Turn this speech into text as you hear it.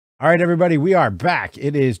All right, everybody, we are back.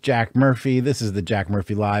 It is Jack Murphy. This is the Jack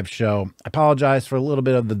Murphy Live Show. I apologize for a little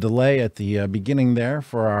bit of the delay at the beginning there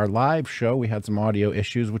for our live show. We had some audio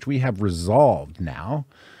issues, which we have resolved now.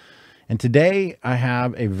 And today I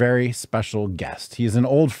have a very special guest. He is an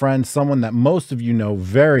old friend, someone that most of you know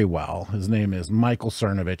very well. His name is Michael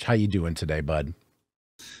Cernovich. How you doing today, bud?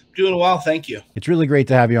 Doing well, thank you. It's really great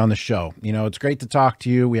to have you on the show. You know, it's great to talk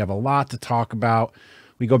to you. We have a lot to talk about.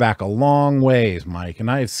 We go back a long ways, Mike,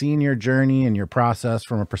 and I have seen your journey and your process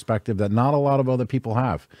from a perspective that not a lot of other people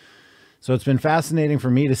have. So it's been fascinating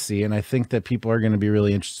for me to see, and I think that people are going to be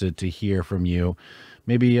really interested to hear from you,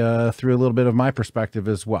 maybe through a little bit of my perspective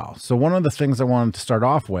as well. So one of the things I wanted to start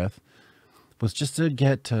off with was just to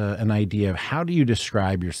get an idea of how do you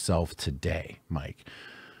describe yourself today, Mike?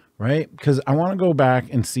 Right? Because I want to go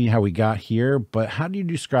back and see how we got here, but how do you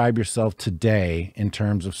describe yourself today in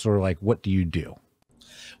terms of sort of like, what do you do?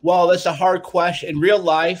 Well, that's a hard question. In real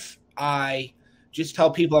life, I just tell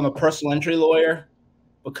people I'm a personal injury lawyer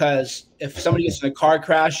because if somebody gets in a car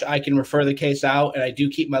crash, I can refer the case out, and I do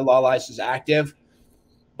keep my law license active.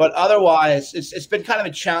 But otherwise, it's been kind of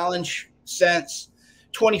a challenge since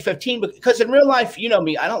 2015 because in real life, you know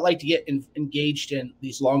me, I don't like to get engaged in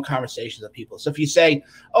these long conversations with people. So if you say,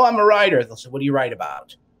 oh, I'm a writer, they'll say, what do you write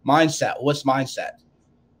about? Mindset. What's mindset?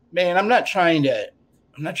 Man, I'm not trying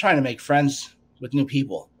to make friends with new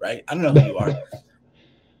people, right? I don't know who you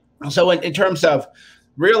are. So in terms of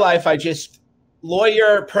real life, I just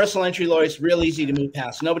lawyer, personal injury lawyer is real easy to move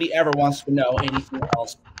past. Nobody ever wants to know anything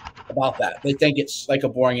else about that. They think it's like a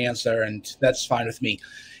boring answer, and that's fine with me.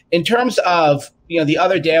 In terms of, you know, the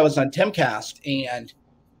other day I was on Timcast and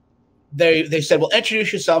they said, well,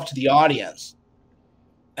 introduce yourself to the audience.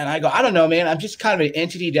 And I go, I don't know, man. I'm just kind of an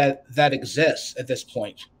entity that exists at this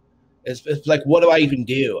point. It's like, what do I even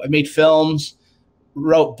do? I made films,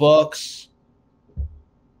 wrote books.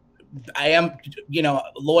 I am, you know, a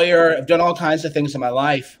lawyer. I've done all kinds of things in my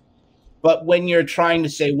life. But when you're trying to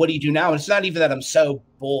say, what do you do now? It's not even that I'm so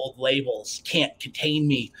bold, labels can't contain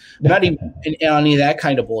me. I'm not even in any of that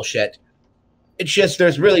kind of bullshit. It's just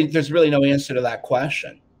there's really no answer to that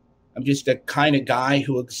question. I'm just a kind of guy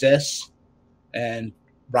who exists and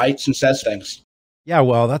writes and says things. Yeah,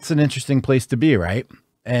 well, that's an interesting place to be, right?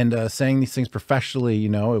 And saying these things professionally, you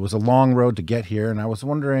know, it was a long road to get here. And I was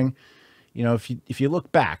wondering, you know, if you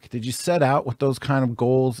look back, did you set out with those kind of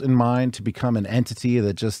goals in mind to become an entity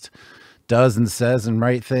that just does and says and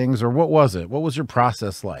write things? Or what was it? What was your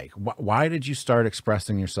process like? Why did you start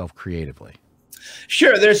expressing yourself creatively?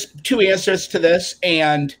 Sure. There's two answers to this.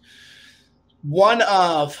 And one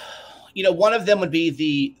of them would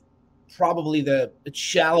be probably the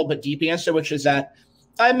shallow but deep answer, which is that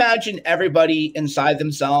I imagine everybody inside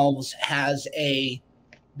themselves has a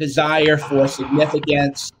desire for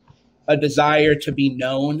significance, a desire to be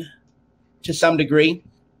known to some degree.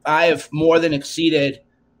 I have more than exceeded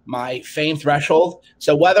my fame threshold.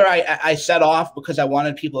 So whether I set off because I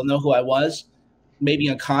wanted people to know who I was, maybe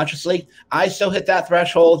unconsciously, I still hit that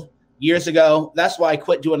threshold years ago. That's why I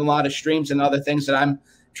quit doing a lot of streams and other things that I'm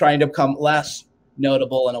trying to become less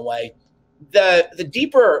notable in a way. The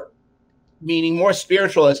deeper meaning, more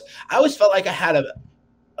spiritual, is I always felt like I had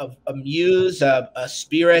a muse, a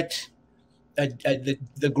spirit.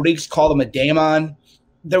 The Greeks call them a daemon.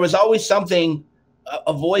 There was always something,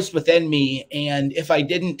 a voice within me, and if I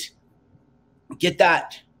didn't get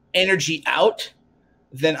that energy out,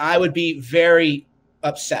 then I would be very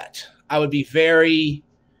upset. I would be very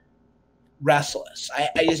restless. I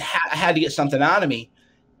had to get something out of me.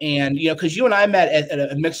 And, you know, because you and I met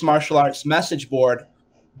at a mixed martial arts message board,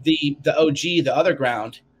 the OG, the other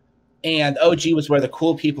ground, and OG was where the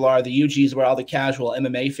cool people are. The UG is where all the casual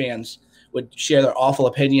MMA fans would share their awful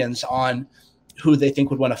opinions on who they think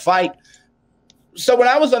would win a fight. So when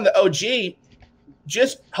I was on the OG,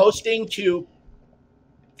 just posting to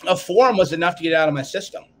a forum was enough to get out of my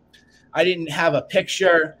system. I didn't have a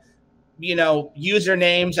picture, you know,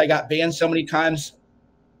 usernames. I got banned so many times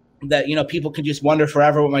that, you know, people could just wonder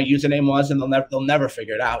forever what my username was, and they'll never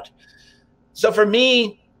figure it out. So for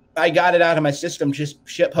me, I got it out of my system, just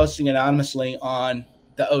shit posting anonymously on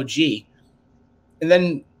the OG. And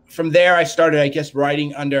then from there, I started, I guess,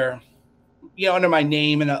 writing under my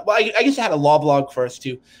name. And I guess I had a law blog first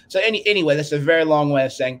too. So anyway, that's a very long way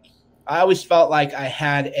of saying I always felt like I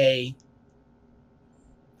had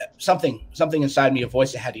something inside me, a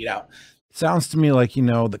voice that had to get out. Sounds to me like, you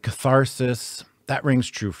know, the catharsis, that rings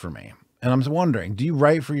true for me. And I'm wondering, do you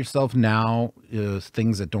write for yourself now,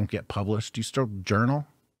 things that don't get published? Do you still journal?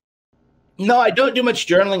 No, I don't do much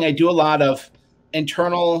journaling. I do a lot of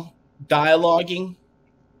internal dialoguing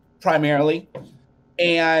primarily.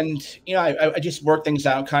 And, you know, I just work things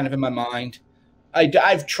out kind of in my mind.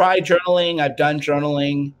 I've tried journaling. I've done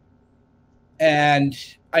journaling. And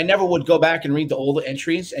I never would go back and read the older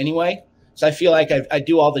entries anyway. So I feel like I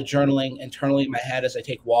do all the journaling internally in my head as I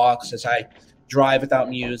take walks, as I drive without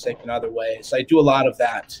music and other ways. So I do a lot of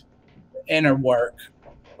that inner work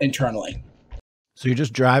internally. So you're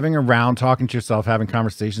just driving around, talking to yourself, having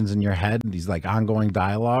conversations in your head, these like ongoing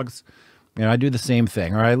dialogues. You know, I do the same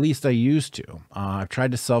thing, or at least I used to. I've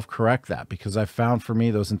tried to self-correct that because I found for me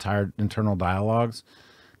those entire internal dialogues,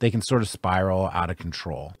 they can sort of spiral out of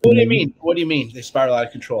control. What do you mean? What do you mean they spiral out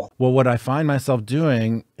of control? Well, what I find myself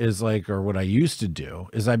doing is like, or what I used to do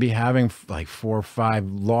is I'd be having like 4 or 5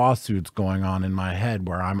 lawsuits going on in my head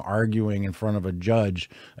where I'm arguing in front of a judge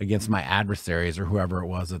against my adversaries or whoever it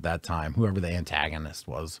was at that time, whoever the antagonist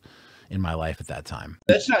was in my life at that time.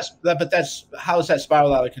 That's not, but that's, how is that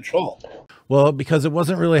spiral out of control? Well, because it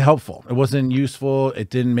wasn't really helpful. It wasn't useful. It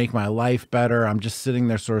didn't make my life better. I'm just sitting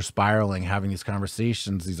there sort of spiraling, having these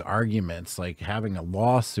conversations, these arguments, like having a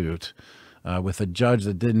lawsuit with a judge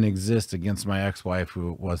that didn't exist against my ex-wife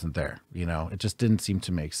who wasn't there. You know, it just didn't seem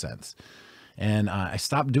to make sense. And I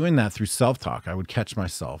stopped doing that through self-talk. I would catch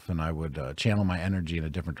myself and I would channel my energy in a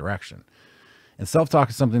different direction. And self-talk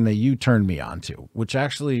is something that you turned me on to, which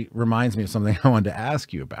actually reminds me of something I wanted to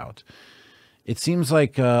ask you about. It seems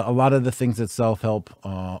like a lot of the things that self-help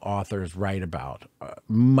authors write about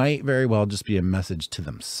might very well just be a message to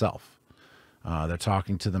themselves. They're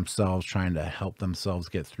talking to themselves, trying to help themselves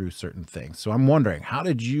get through certain things. So I'm wondering, how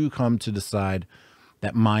did you come to decide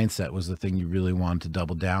that mindset was the thing you really wanted to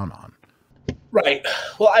double down on? Right.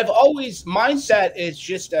 Well, I've always, mindset is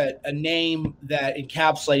just a name that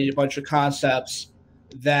encapsulated a bunch of concepts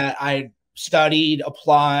that I studied,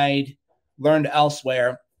 applied, learned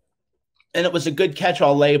elsewhere. And it was a good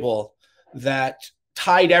catch-all label that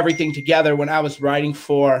tied everything together when I was writing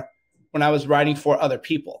for other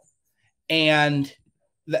people. And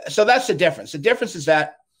so that's the difference. The difference is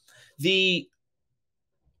that the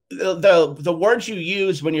words you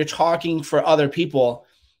use when you're talking for other people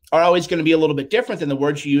are always going to be a little bit different than the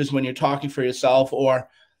words you use when you're talking for yourself or,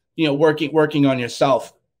 you know, working on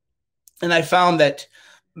yourself. And I found that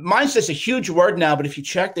mindset's a huge word now, but if you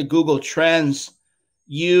check the Google Trends,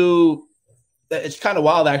 it's kind of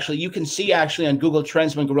wild, actually. You can see actually on Google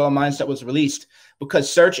Trends when Gorilla Mindset was released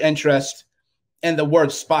because search interest and the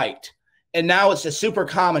word spiked. And now it's a super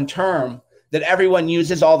common term that everyone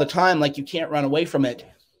uses all the time, like you can't run away from it.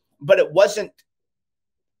 But it wasn't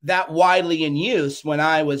that widely in use when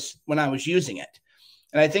I was using it.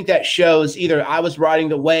 And I think that shows either I was riding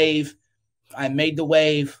the wave, I made the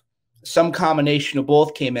wave, some combination of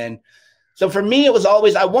both came in. So for me, it was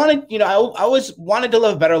always, I always wanted to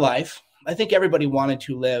live a better life. I think everybody wanted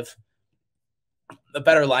to live a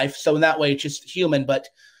better life. So in that way, it's just human, but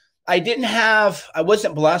I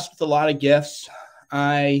wasn't blessed with a lot of gifts.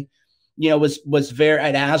 I, I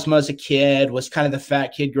had asthma as a kid, was kind of the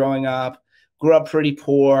fat kid growing up, grew up pretty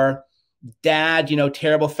poor. Dad,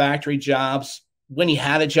 terrible factory jobs when he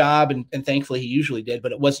had a job, and thankfully he usually did,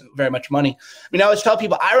 but it wasn't very much money. I mean, I always tell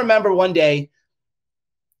people, I remember one day,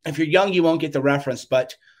 if you're young, you won't get the reference,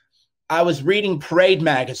 but I was reading Parade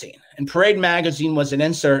magazine, and Parade magazine was an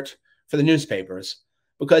insert for the newspapers,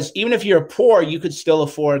 because even if you're poor, you could still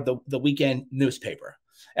afford the weekend newspaper.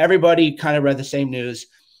 Everybody kind of read the same news.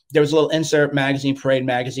 There was a little insert magazine, Parade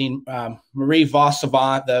magazine. Marie Voss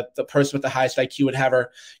Savant, the person with the highest IQ, would have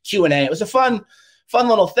her Q&A. It was a fun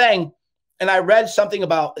little thing. And I read something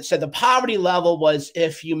about, it said the poverty level was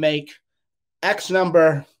if you make X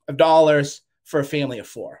number of dollars for a family of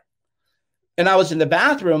 4. And I was in the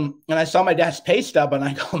bathroom and I saw my dad's pay stub and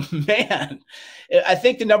I go, man, I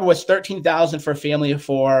think the number was $13,000 for a family of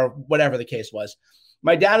 4, whatever the case was.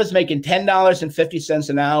 My dad was making $10.50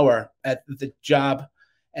 an hour at the job,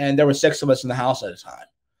 and there were 6 of us in the house at a time.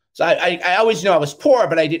 So I always knew I was poor,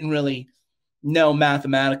 but I didn't really know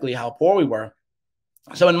mathematically how poor we were.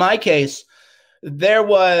 So in my case, there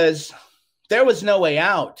was no way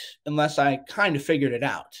out unless I kind of figured it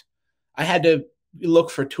out. I had to look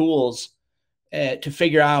for tools to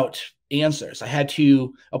figure out answers. I had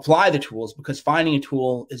to apply the tools, because finding a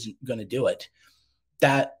tool isn't going to do it.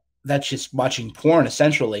 That's just watching porn,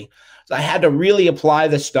 essentially. So I had to really apply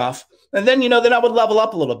this stuff. And then, then I would level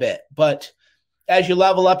up a little bit. But as you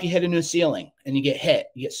level up, you hit a new ceiling and you get hit,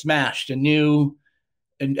 you get smashed, a new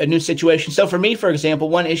situation. So for me, for example,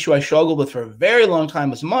 one issue I struggled with for a very long time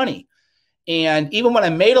was money. And even when I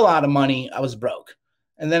made a lot of money, I was broke.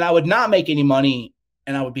 And then I would not make any money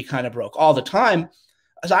and I would be kind of broke all the time.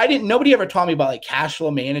 So nobody ever taught me about like cash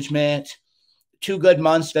flow management, 2 good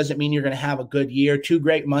months doesn't mean you're going to have a good year. 2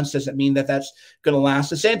 great months doesn't mean that that's going to last.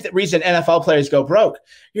 The same reason NFL players go broke.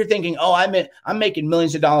 You're thinking, oh, I'm making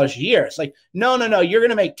millions of dollars a year. It's like, no. You're going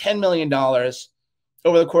to make $10 million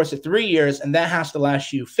over the course of 3 years, and that has to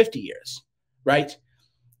last you 50 years, right?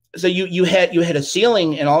 So you hit a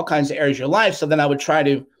ceiling in all kinds of areas of your life. So then I would try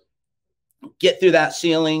to get through that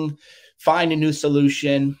ceiling, find a new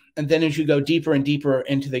solution. And then as you go deeper and deeper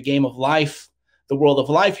into the game of life, the world of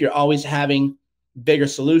life, you're always having bigger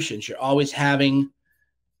solutions. You're always having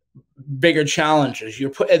bigger challenges.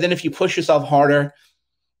 And then if you push yourself harder,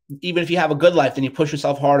 even if you have a good life, then you push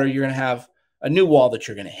yourself harder, you're going to have a new wall that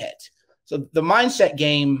you're going to hit. So the mindset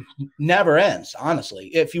game never ends, honestly.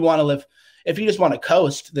 If you just want to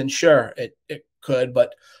coast, then sure, it could.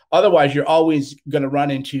 But otherwise, you're always going to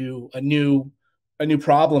run into a new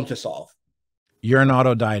problem to solve. You're an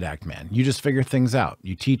autodidact, man. You just figure things out.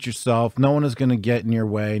 You teach yourself. No one is going to get in your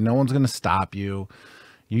way. No one's going to stop you.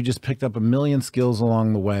 You just picked up a million skills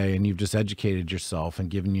along the way, and you've just educated yourself and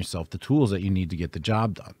given yourself the tools that you need to get the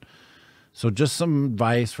job done. So just some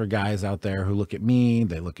advice for guys out there who look at me,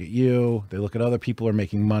 they look at you, they look at other people who are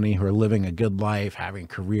making money, who are living a good life, having a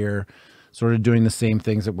career, sort of doing the same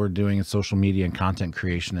things that we're doing in social media and content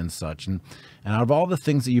creation and such. And out of all the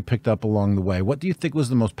things that you picked up along the way, what do you think was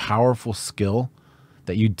the most powerful skill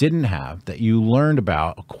that you didn't have, that you learned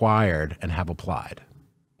about, acquired, and have applied?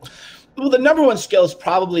 Well, the number one skill is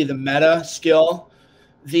probably the meta skill,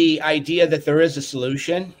 the idea that there is a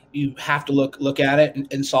solution. You have to look at it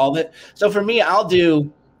and solve it. So for me, I'll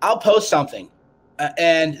post something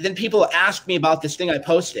and then people ask me about this thing I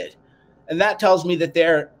posted. And that tells me that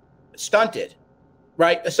they're stunted,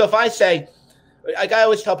 right? So if I say, like I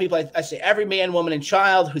always tell people, I say every man, woman, and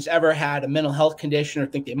child who's ever had a mental health condition or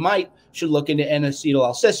think they might should look into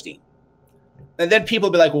N-acetyl-L-cysteine. And then people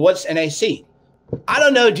be like, well, what's NAC? I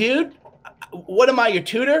don't know, dude. What am I, your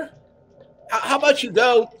tutor? How about you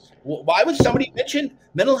go, why would somebody mention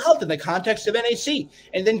mental health in the context of NAC?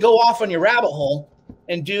 And then go off on your rabbit hole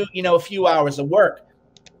and do, a few hours of work.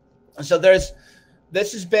 So this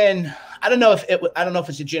has been, I don't know if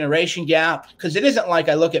it's a generation gap, because it isn't like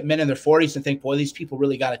I look at men in their 40s and think, boy, these people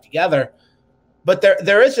really got it together. But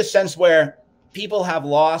there is a sense where people have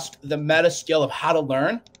lost the meta skill of how to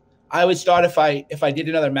learn. I always thought if I did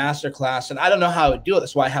another master class, and I don't know how I would do it,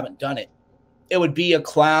 that's why I haven't done it. It would be a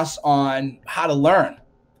class on how to learn.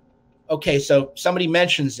 Okay, so somebody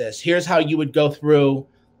mentions this. Here's how you would go through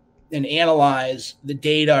and analyze the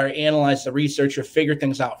data or analyze the research or figure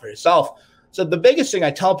things out for yourself. So the biggest thing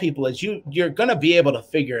I tell people is you're going to be able to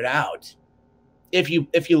figure it out if you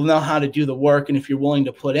know how to do the work and if you're willing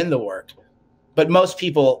to put in the work. But most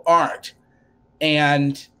people aren't.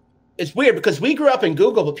 And it's weird because we grew up in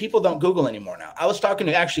Google, but people don't Google anymore now. I was talking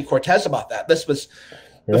to actually Cortez about that. This was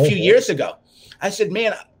a few years ago. I said,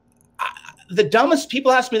 man,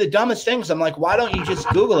 people ask me the dumbest things. I'm like, why don't you just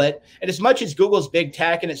Google it? And as much as Google's big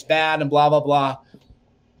tech and it's bad and blah, blah, blah,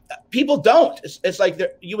 people don't. It's like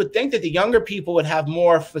you would think that the younger people would have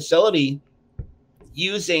more facility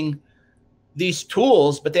using these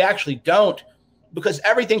tools, but they actually don't, because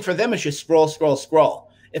everything for them is just scroll, scroll, scroll.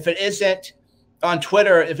 If it isn't on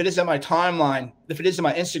Twitter, if it isn't my timeline, if it isn't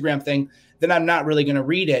my Instagram thing, then I'm not really going to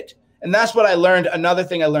read it. And that's what I learned. Another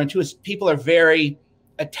thing I learned too is people are very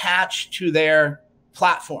attached to their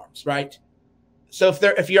platforms, right? So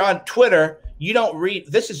if you're on Twitter, you don't read.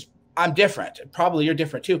 I'm different. Probably you're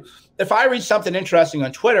different too. If I read something interesting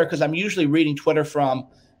on Twitter, because I'm usually reading Twitter from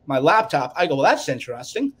my laptop, I go, well, that's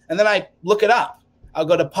interesting. And then I look it up. I'll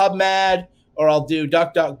go to PubMed or I'll do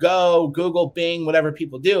DuckDuckGo, Google, Bing, whatever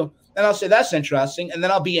people do. And I'll say, that's interesting. And then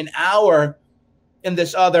I'll be an hour in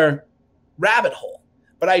this other rabbit hole.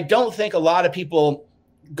 But I don't think a lot of people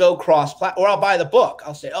go cross-platform. Or I'll buy the book.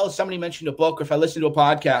 I'll say, oh, somebody mentioned a book. Or if I listen to a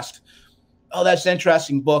podcast, oh, that's an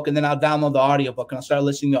interesting book. And then I'll download the audiobook and I'll start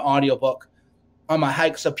listening to the audiobook on my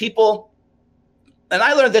hike. So people, and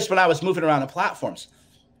I learned this when I was moving around on platforms,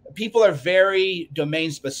 people are very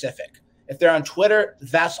domain specific. If they're on Twitter,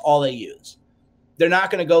 that's all they use. They're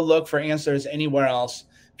not going to go look for answers anywhere else.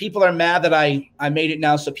 People are mad that I made it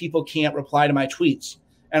now so people can't reply to my tweets.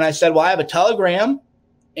 And I said, well, I have a Telegram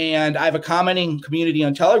and I have a commenting community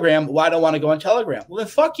on Telegram. Well, I don't want to go on Telegram. Well, then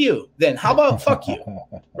fuck you. Then how about fuck you,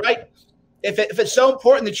 right? If it's so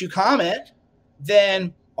important that you comment,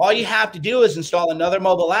 then all you have to do is install another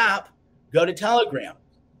mobile app, go to Telegram.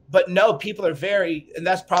 But no, people are and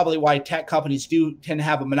that's probably why tech companies do tend to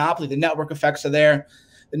have a monopoly. The network effects are there.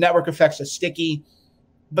 The network effects are sticky.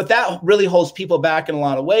 But that really holds people back in a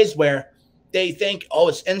lot of ways where they think, oh,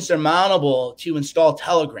 it's insurmountable to install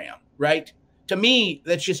Telegram, right? To me,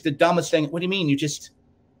 that's just the dumbest thing. What do you mean?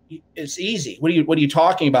 You it's easy. What are you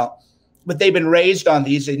talking about? But they've been raised on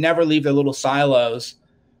these. They never leave their little silos.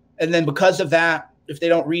 And then because of that, if they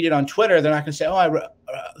don't read it on Twitter, they're not going to say, oh,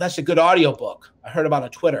 that's a good audiobook I heard about on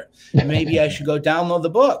Twitter. Maybe I should go download the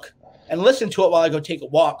book and listen to it while I go take a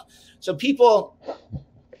walk. So people,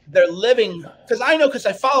 they're living, because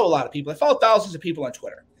I follow a lot of people. I follow thousands of people on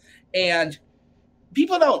Twitter. And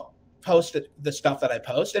people don't post the stuff that I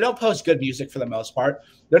post. They don't post good music for the most part.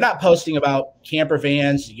 They're not posting about camper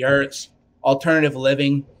vans, yurts, alternative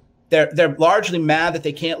living. They're largely mad that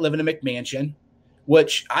they can't live in a McMansion,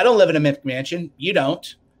 which I don't live in a McMansion. You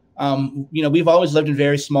don't. We've always lived in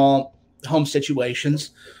very small home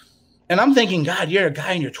situations. And I'm thinking, God, you're a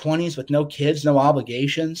guy in your 20s with no kids, no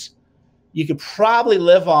obligations. You could probably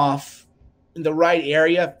live off in the right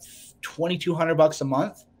area, $2,200 a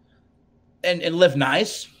month and live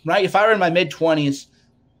nice, right? If I were in my mid 20s,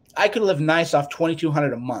 I could live nice off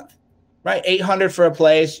 $2,200 a month, right? $800 for a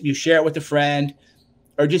place. You share it with a friend,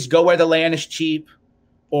 or just go where the land is cheap,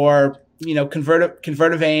 or,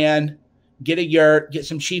 convert a van, get a yurt, get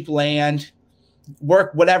some cheap land,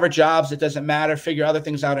 work whatever jobs, it doesn't matter, figure other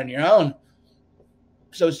things out on your own.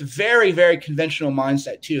 So it's a very, very conventional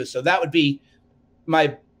mindset too. So that would be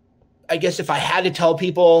I guess if I had to tell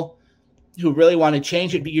people who really want to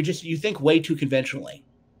change it, but you think way too conventionally.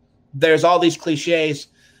 There's all these cliches.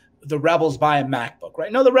 The rebels buy a MacBook,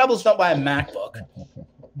 right? No, the rebels don't buy a MacBook.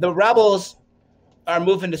 The rebels are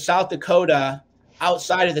moving to South Dakota,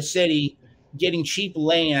 outside of the city, getting cheap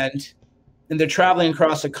land, and they're traveling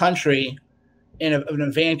across the country in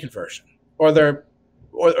a van conversion, or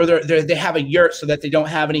they have a yurt so that they don't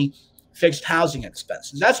have any fixed housing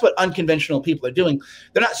expenses. That's what unconventional people are doing.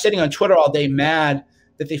 They're not sitting on Twitter all day mad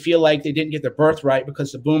that they feel like they didn't get their birthright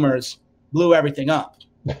because the boomers blew everything up.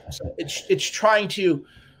 So it's trying to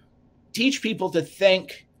teach people to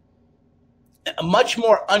think much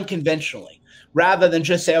more unconventionally, rather than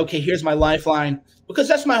just say, okay, here's my lifeline, because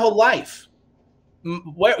that's my whole life.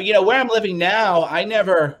 Where I'm living now, I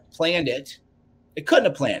never planned it. I couldn't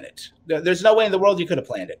have planned it. There's no way in the world you could have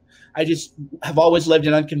planned it. I just have always lived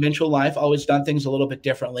an unconventional life, always done things a little bit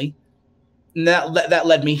differently. And that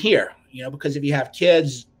led me here, because if you have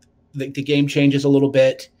kids, the game changes a little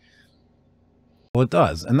bit. Well, it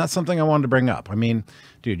does. And that's something I wanted to bring up. I mean,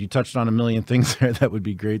 dude, you touched on a million things there that would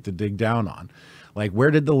be great to dig down on. Like,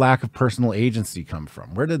 where did the lack of personal agency come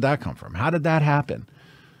from? Where did that come from? How did that happen?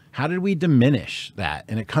 How did we diminish that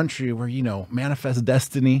in a country where, manifest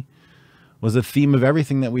destiny was a theme of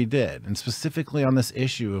everything that we did, and specifically on this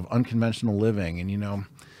issue of unconventional living? And,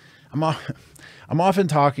 I'm often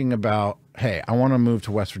talking about, hey, I want to move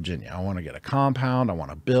to West Virginia. I want to get a compound. I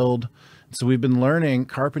want to build. So we've been learning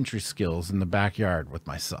carpentry skills in the backyard with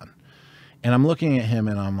my son. And I'm looking at him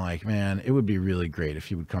and I'm like, man, it would be really great if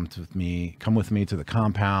he would come with me to the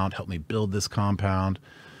compound, help me build this compound,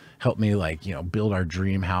 help me build our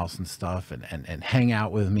dream house and stuff, and hang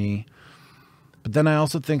out with me. But then I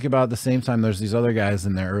also think about, at the same time, there's these other guys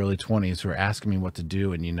in their early 20s who are asking me what to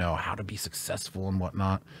do and, how to be successful and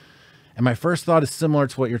whatnot. And my first thought is similar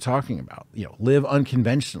to what you're talking about. Live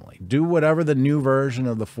unconventionally. Do whatever the new version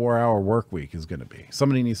of the 4-hour work week is going to be.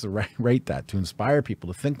 Somebody needs to write that to inspire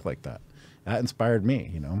people to think like that. That inspired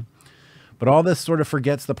me, But all this sort of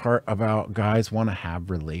forgets the part about guys want to have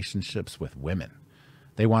relationships with women.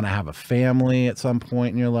 They want to have a family at some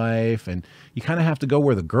point in your life, and you kind of have to go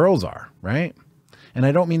where the girls are, right? And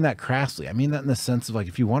I don't mean that crassly. I mean that in the sense of, like,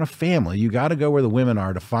 if you want a family, you got to go where the women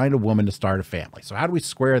are to find a woman to start a family. So how do we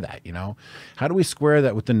square that, How do we square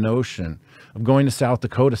that with the notion of going to South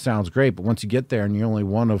Dakota? Sounds great, but once you get there and you're only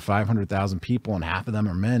one of 500,000 people and half of them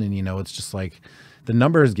are men, and, it's just like the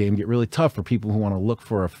numbers game get really tough for people who want to look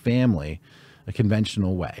for a family a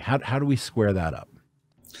conventional way. How do we square that up?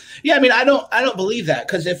 Yeah, I mean, I don't believe that,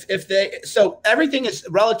 because so everything is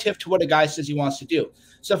relative to what a guy says he wants to do.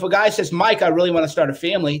 So if a guy says, Mike, I really want to start a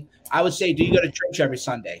family, I would say, do you go to church every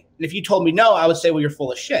Sunday? And if you told me no, I would say, well, you're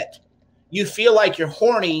full of shit. You feel like you're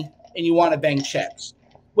horny and you want to bang chicks,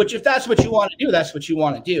 which, if that's what you want to do, that's what you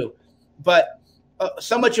want to do. But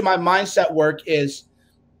so much of my mindset work is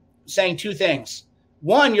saying two things.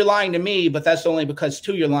 One, you're lying to me, but that's only because,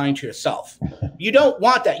 two, you're lying to yourself. You don't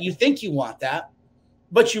want that. You think you want that,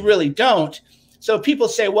 but you really don't. So people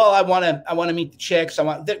say, well, I want to meet the chicks.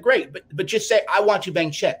 They're great, but just say, I want to bang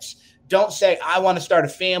chicks. Don't say, I want to start a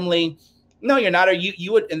family. No, you're not. Or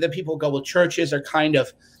you would, and then people go, well, churches are kind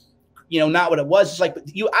of, not what it was. It's like,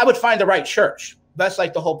 I would find the right church. That's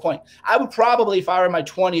like the whole point. I would probably, if I were in my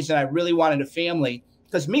 20s and I really wanted a family,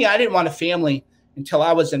 because I didn't want a family until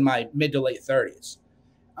I was in my mid to late 30s.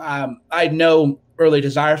 I had no early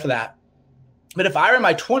desire for that. But if I were in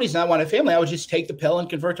my 20s and I wanted a family, I would just take the pill and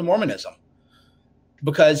convert to Mormonism,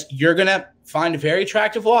 because you're going to find a very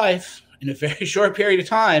attractive wife in a very short period of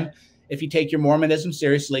time if you take your Mormonism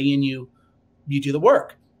seriously and you do the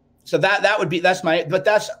work. So but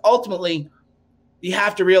that's ultimately, you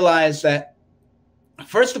have to realize that,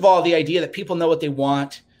 first of all, the idea that people know what they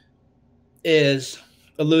want is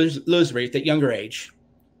illusory at that younger age,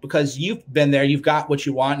 because you've been there, you've got what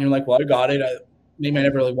you want, and you're like, well, I got it. Maybe I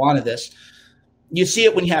never really wanted this. You see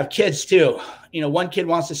it when you have kids too. One kid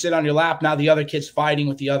wants to sit on your lap. Now the other kid's fighting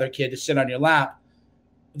with the other kid to sit on your lap.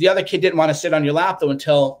 The other kid didn't want to sit on your lap though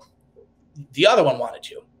until the other one wanted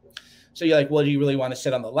to. So you're like, well, do you really want to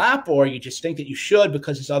sit on the lap, or you just think that you should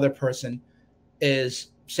because this other person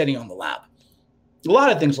is sitting on the lap? A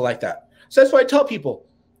lot of things are like that. So that's why I tell people,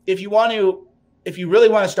 if you really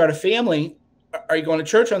want to start a family, are you going to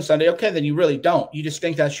church on Sunday? Okay, then you really don't. You just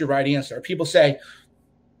think that's your right answer. People say,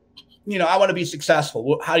 I want to be successful.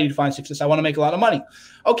 Well, how do you define success? I want to make a lot of money.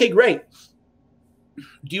 Okay, great.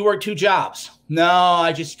 Do you work 2 jobs? No,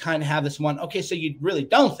 I just kind of have this one. Okay, so you really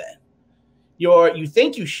don't then. You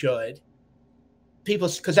think you should.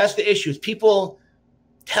 Because that's the issue, is people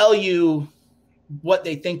tell you what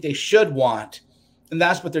they think they should want, and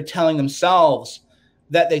that's what they're telling themselves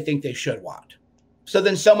that they think they should want. So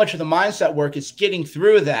then so much of the mindset work is getting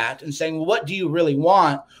through that and saying, well, what do you really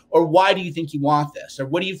want? Or why do you think you want this? Or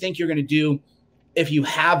what do you think you're going to do if you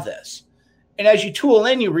have this? And as you tool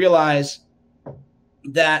in, you realize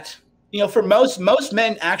that, for most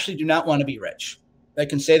men actually do not want to be rich. I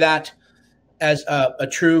can say that as a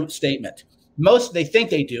true statement. Most, they think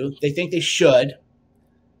they do. They think they should.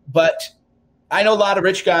 But I know a lot of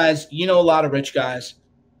rich guys. You know a lot of rich guys.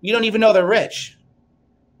 You don't even know they're rich,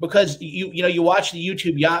 because you watch the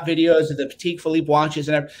YouTube yacht videos of the Patek Philippe watches,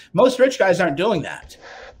 and most rich guys aren't doing that,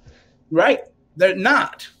 right? They're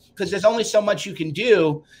not, because there's only so much you can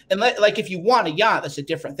do. And like if you want a yacht, that's a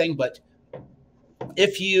different thing. But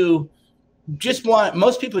if you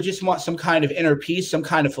most people just want some kind of inner peace, some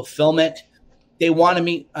kind of fulfillment. They want to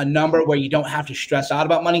meet a number where you don't have to stress out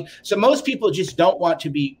about money. So most people just don't want to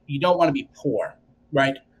be poor,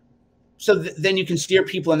 right? So then you can steer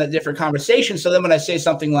people in that different conversation. So then when I say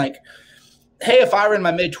something like, hey, if I were in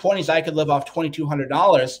my mid-20s, I could live off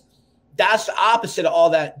 $2,200. That's the opposite of all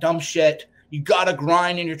that dumb shit. You got to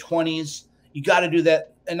grind in your 20s. You got to do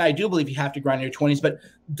that. And I do believe you have to grind in your 20s. But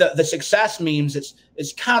the success memes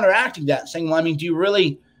is counteracting that, saying, well, do you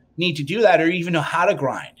really need to do that, or even know how to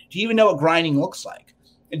grind? Do you even know what grinding looks like?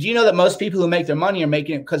 And do you know that most people who make their money are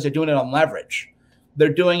making it because they're doing it on leverage?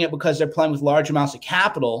 They're doing it because they're playing with large amounts of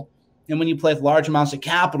capital. And when you play with large amounts of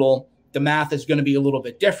capital, the math is going to be a little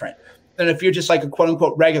bit different than if you're just like a quote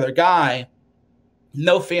unquote regular guy,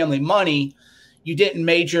 no family money, you didn't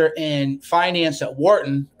major in finance at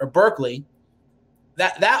Wharton or Berkeley.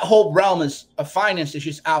 That whole realm of finance is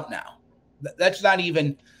just out now. That's not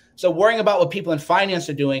even. So worrying about what people in finance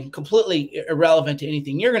are doing, completely irrelevant to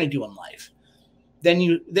anything you're going to do in life. Then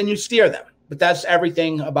you steer them. But that's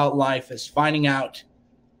everything about life, is finding out,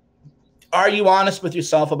 are you honest with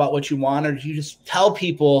yourself about what you want, or do you just tell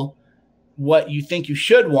people what you think you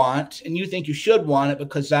should want, and you think you should want it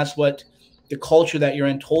because that's what the culture that you're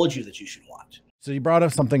in told you that you should want? So you brought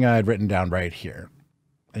up something I had written down right here.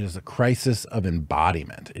 It is a crisis of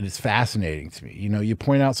embodiment. It is fascinating to me. You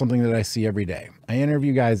point out something that I see every day. I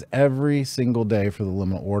interview guys every single day for the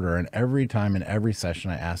Liminal Order, and every time in every session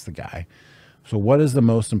I ask the guy, so what is the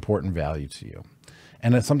most important value to you?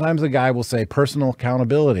 And sometimes the guy will say personal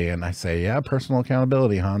accountability, and I say, yeah, personal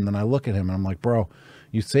accountability, huh? And then I look at him and I'm like, bro,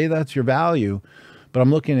 you say that's your value, but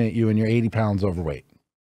I'm looking at you and you're 80 pounds overweight.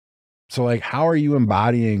 So like, how are you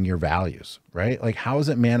embodying your values, right? Like, how is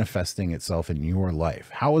it manifesting itself in your life?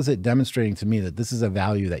 How is it demonstrating to me that this is a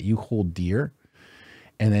value that you hold dear?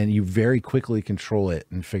 And then you very quickly control it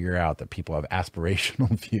and figure out that people have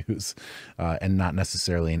aspirational views and not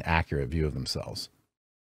necessarily an accurate view of themselves.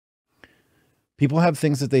 People have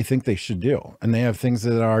things that they think they should do, and they have things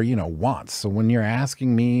that are, wants. So when you're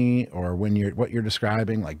asking me, or when what you're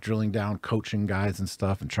describing, like drilling down, coaching guys and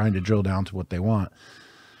stuff and trying to drill down to what they want,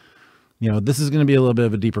 this is going to be a little bit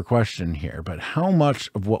of a deeper question here, but how much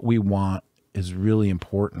of what we want is really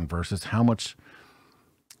important versus how much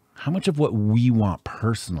of what we want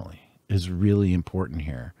personally is really important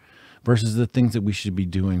here versus the things that we should be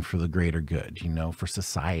doing for the greater good, for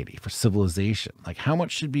society, for civilization. Like, how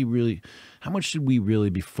much should we really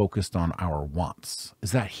be focused on our wants?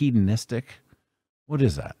 Is that hedonistic? What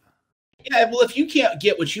is that? Yeah, well, if you can't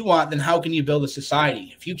get what you want, then how can you build a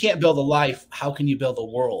society? If you can't build a life, how can you build a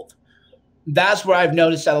world? That's where I've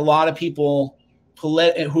noticed that a lot of people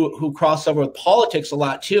who cross over with politics a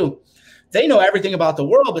lot too, They know everything about the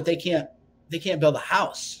world, but they can't build a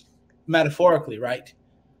house, metaphorically, right?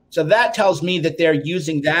 So that tells me that they're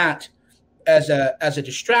using that as a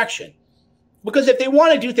distraction. Because if they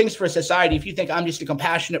want to do things for society, if you think I'm just a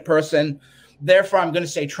compassionate person, therefore I'm going to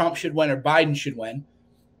say Trump should win or Biden should win,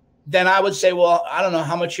 then I would say, well, I don't know,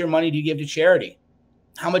 how much of your money do you give to charity?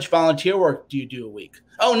 How much volunteer work do you do a week?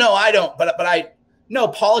 Oh, no, I don't. But I know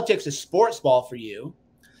politics is sports ball for you.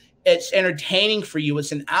 It's entertaining for you.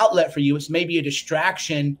 It's an outlet for you. It's maybe a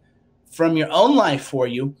distraction from your own life for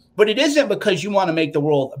you. But it isn't because you want to make the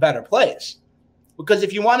world a better place. Because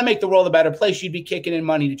if you want to make the world a better place, you'd be kicking in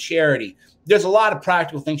money to charity. There's a lot of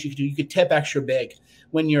practical things you could do. You could tip extra big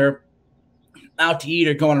when you're out to eat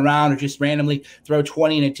or going around, or just randomly throw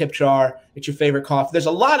 20 in a tip jar at your favorite coffee. There's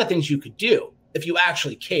a lot of things you could do if you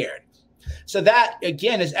actually cared. So that,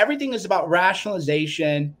 again, is everything is about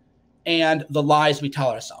rationalization and the lies we tell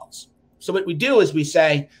ourselves. So what we do is we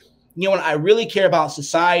say, you know what, I really care about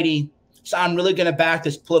society, so I'm really going to back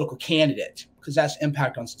this political candidate because that's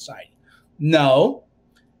impact on society. No,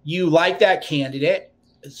 you like that candidate.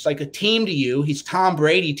 It's like a team to you. He's Tom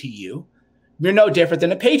Brady to you. You're no different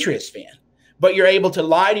than a Patriots fan. But you're able to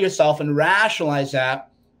lie to yourself and rationalize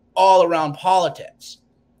that all around politics.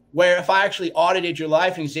 Where if I actually audited your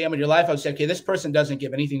life and examined your life, I would say, okay, this person doesn't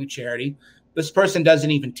give anything to charity. This person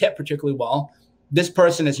doesn't even tip particularly well. This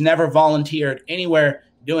person has never volunteered anywhere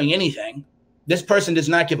doing anything. This person does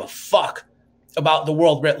not give a fuck about the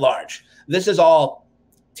world writ large. This is all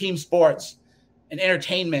team sports and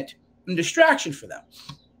entertainment and distraction for them.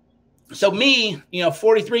 So me,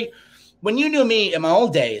 43, when you knew me in my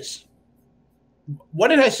old days, what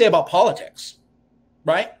did I say about politics,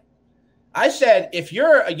 right? I said, if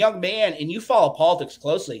you're a young man and you follow politics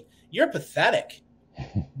closely, you're pathetic,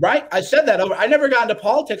 right? I said that I never got into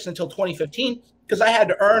politics until 2015 because I had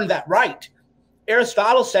to earn that right.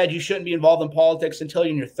 Aristotle said you shouldn't be involved in politics until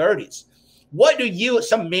you're in your 30s. What do you,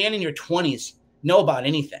 some man in your 20s, know about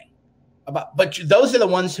anything? But those are the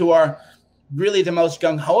ones who are really the most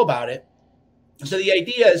gung-ho about it. So the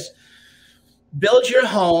idea is build your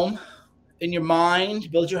home in your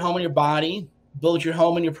mind, build your home in your body, build your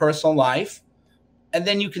home in your personal life, and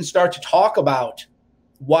then you can start to talk about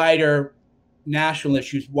wider national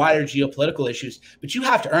issues, wider geopolitical issues, but you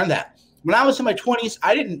have to earn that. When I was in my 20s,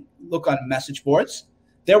 I didn't look on message boards.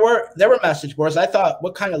 There were message boards. I thought,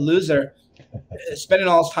 what kind of loser is spending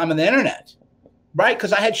all his time on the internet, right?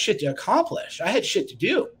 Because I had shit to accomplish. I had shit to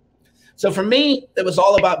do. So for me, it was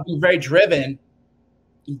all about being very driven,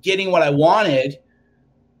 getting what I wanted.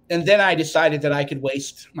 And then I decided that I could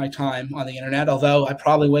waste my time on the internet, although I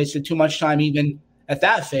probably wasted too much time even at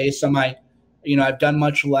that phase. So I've done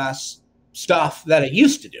much less stuff that I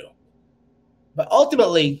used to do. But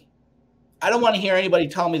ultimately, I don't want to hear anybody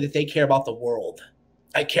tell me that they care about the world.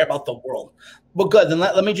 I care about the world. Well, good. Then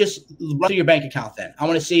let me just run through your bank account then. I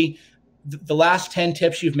want to see the last 10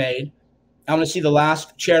 tips you've made. I want to see the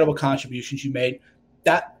last charitable contributions you made.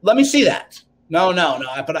 Let me see that. No.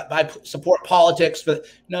 I support politics.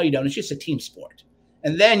 No, you don't. It's just a team sport.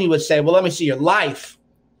 And then you would say, well, let me see your life.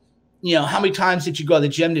 How many times did you go to the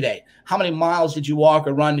gym today? How many miles did you walk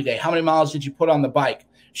or run today? How many miles did you put on the bike?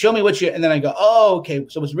 Show me and then I go, oh, okay.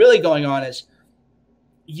 So what's really going on is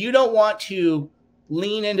you don't want to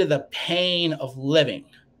lean into the pain of living.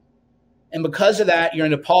 And because of that, you're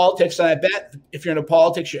into politics. And I bet if you're into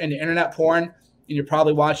politics, you're into internet porn and you're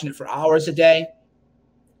probably watching it for hours a day.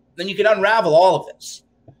 Then you can unravel all of this.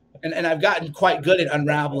 And I've gotten quite good at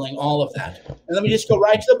unraveling all of that. And let me just go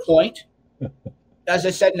right to the point. As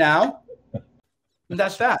I said now, and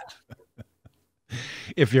that's that.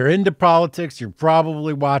 If you're into politics, you're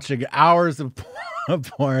probably watching hours of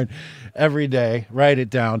porn every day. Write it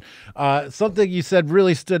down. Something you said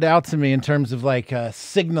really stood out to me in terms of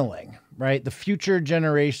signaling, right? The future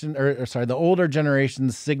generation, the older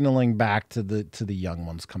generations signaling back to the young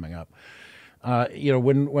ones coming up.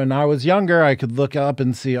 When I was younger, I could look up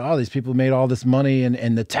and see, these people made all this money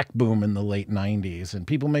in the tech boom in the late 90s, and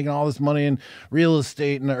people making all this money in real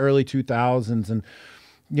estate in the early 2000s. And,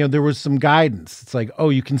 there was some guidance. It's like,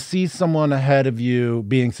 you can see someone ahead of you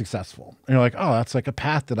being successful. And you're like, that's like a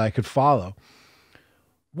path that I could follow.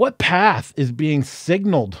 What path is being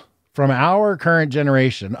signaled from our current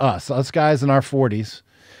generation, us guys in our 40s?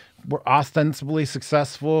 We're ostensibly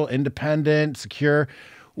successful, independent, secure.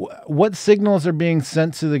 What signals are being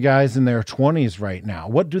sent to the guys in their 20s right now?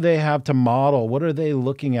 What do they have to model? What are they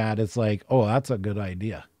looking at? It's like, that's a good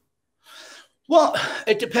idea. Well,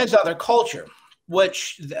 it depends on their culture,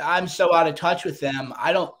 which I'm so out of touch with them.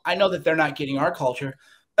 I know that they're not getting our culture.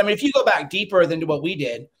 I mean, if you go back deeper than to what we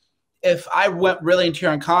did, if I went really into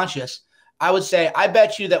your unconscious, I would say, I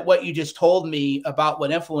bet you that what you just told me about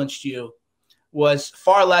what influenced you was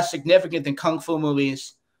far less significant than Kung Fu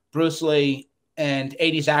movies, Bruce Lee, and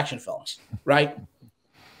 80s action films, right?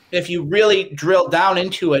 If you really drill down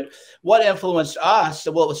into it, what influenced us,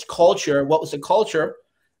 what was culture, what was the culture?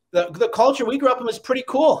 The culture we grew up in was pretty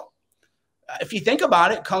cool. If you think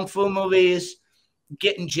about it, Kung Fu movies,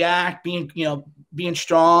 getting jacked, being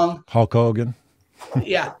strong. Hulk Hogan.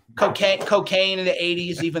 Yeah. Cocaine in the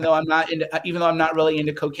 80s, even though I'm not really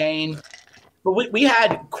into cocaine. But we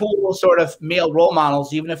had cool sort of male role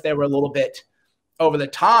models, even if they were a little bit over the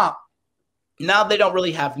top. Now they don't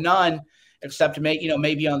really have none, except to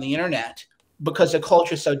maybe on the internet, because the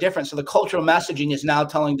culture is so different. So the cultural messaging is now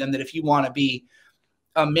telling them that if you want to be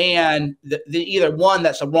a man, either one,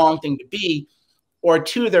 that's a wrong thing to be, or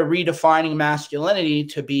two, they're redefining masculinity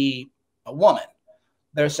to be a woman.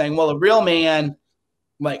 They're saying, well, a real man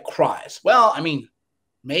like cries. Well, I mean,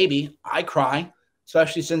 maybe I cry,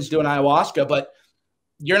 especially since doing ayahuasca, but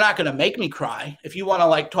you're not going to make me cry. If you want to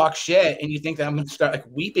like talk shit and you think that I'm going to start like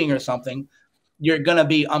weeping or something, you're going to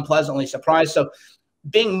be unpleasantly surprised. So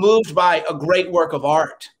being moved by a great work of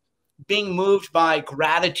art, being moved by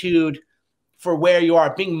gratitude for where you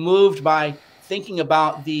are, being moved by thinking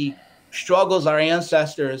about the struggles our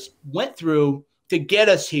ancestors went through to get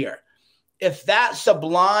us here. If that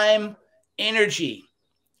sublime energy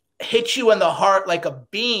hits you in the heart like a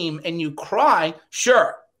beam and you cry,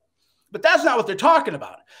 sure. But that's not what they're talking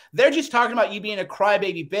about. They're just talking about you being a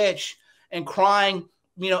crybaby bitch and crying,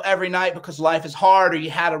 every night because life is hard or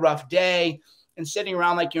you had a rough day, and sitting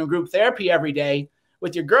around like you're in group therapy every day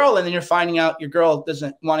with your girl, and then you're finding out your girl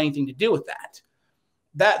doesn't want anything to do with that.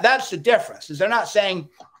 That's the difference. Is they're not saying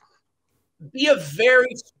be a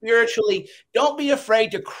very spiritually, don't be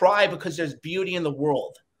afraid to cry because there's beauty in the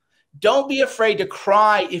world. Don't be afraid to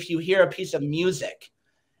cry if you hear a piece of music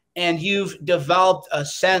and you've developed a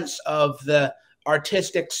sense of the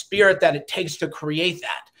artistic spirit that it takes to create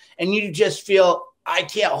that. And you just feel, I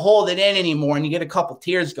can't hold it in anymore. And you get a couple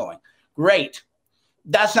tears going. Great.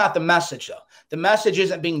 That's not the message, though. The message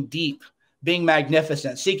isn't being deep, being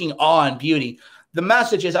magnificent, seeking awe and beauty. The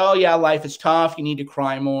message is, oh, yeah, life is tough. You need to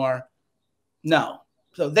cry more. No.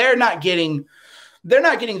 So they're not getting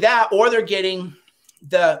that, or they're getting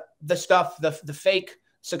the stuff, the fake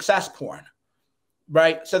success porn,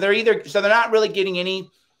 right? So they're not really getting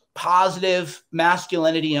any positive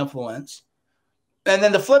masculinity influence. And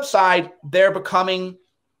then the flip side, they're becoming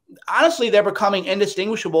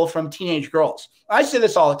indistinguishable from teenage girls. I say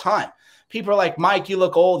this all the time. People are like, Mike, you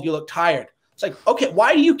look old, you look tired. It's like, okay,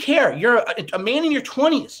 why do you care? You're a man in your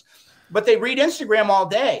 20s, but they read Instagram all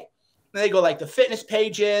day. And they go like the fitness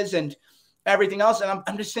pages and everything else. And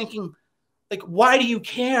I'm just thinking, like, why do you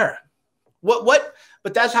care? What?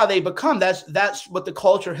 But that's how they become. That's what the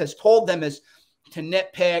culture has told them, is to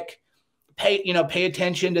nitpick, pay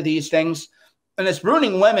attention to these things. And it's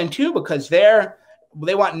ruining women too, because they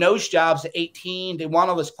want nose jobs at 18. They want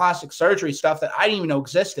all this plastic surgery stuff that I didn't even know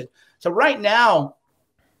existed. So right now,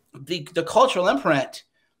 the cultural imprint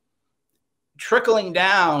trickling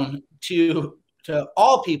down to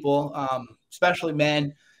all people, especially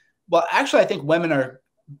men. Well, actually, I think women are,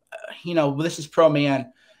 this is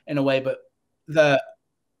pro-man in a way, but the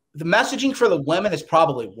messaging for the women is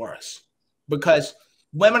probably worse, because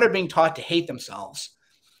women are being taught to hate themselves.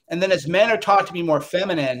 And then as men are taught to be more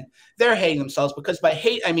feminine, they're hating themselves, because by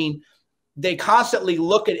hate, I mean, they constantly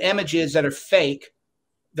look at images that are fake.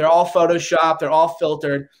 They're all Photoshopped, they're all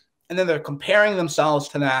filtered. And then they're comparing themselves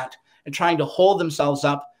to that and trying to hold themselves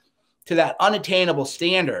up to that unattainable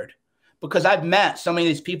standard. Because I've met so many of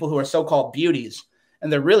these people who are so-called beauties,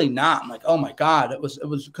 and they're really not. I'm like, oh my God, it was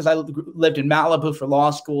because I lived in Malibu for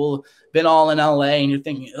law school, been all in LA, and you're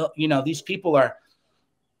thinking, these people are,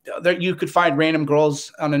 you could find random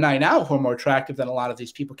girls on a night out who are more attractive than a lot of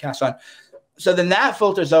these people cast on. So then that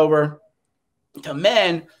filters over to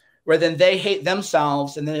men, where then they hate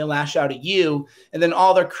themselves and then they lash out at you. And then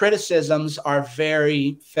all their criticisms are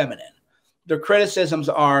very feminine. Their criticisms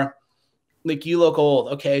are like, you look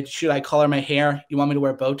old. Okay, should I color my hair? You want me to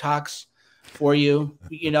wear Botox for you?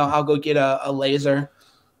 I'll go get a laser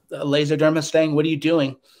dermis thing. What are you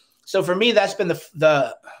doing? So for me, that's been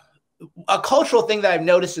a cultural thing that I've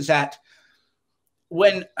noticed, is that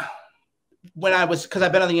when because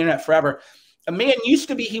I've been on the internet forever, a man used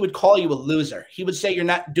to be, he would call you a loser. He would say you're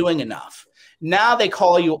not doing enough. Now they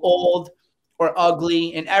call you old or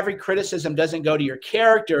ugly, and every criticism doesn't go to your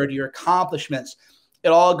character or to your accomplishments. It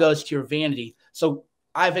all goes to your vanity. So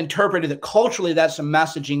I've interpreted that culturally, that's a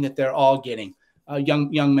messaging that they're all getting,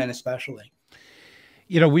 young men especially.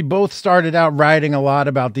 You know, we both started out writing a lot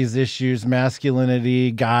about these issues,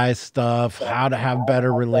 masculinity, guy stuff, how to have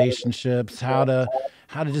better relationships, how to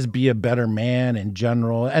just be a better man in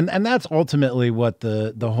general. And that's ultimately what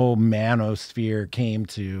the whole manosphere came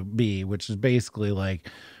to be, which is basically like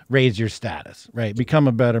raise your status, right? Become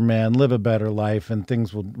a better man, live a better life, and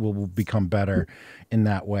things will become better in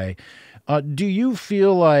that way. Do you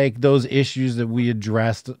feel like those issues that we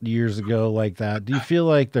addressed years ago like that, do you feel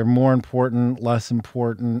like they're more important, less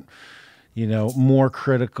important, you know, more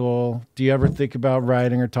critical? Do you ever think about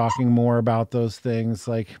writing or talking more about those things?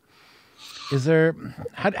 Like, is there,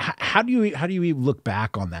 how do you look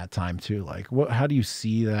back on that time too? Like, how do you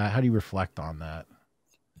see that? How do you reflect on that?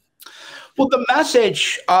 Well, the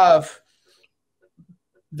message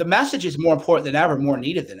is more important than ever, more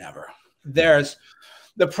needed than ever.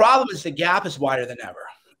 The problem is the gap is wider than ever.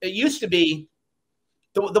 It used to be,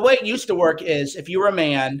 the way it used to work is if you were a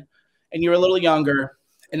man and you were a little younger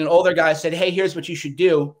and an older guy said, hey, here's what you should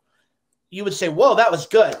do, you would say, whoa, that was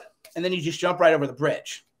good. And then you just jump right over the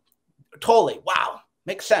bridge. Totally. Wow.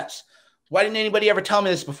 Makes sense. Why didn't anybody ever tell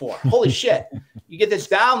me this before? Holy shit. You get this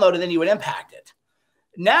download and then you would impact it.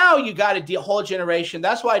 Now you got a whole generation.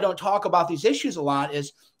 That's why I don't talk about these issues a lot,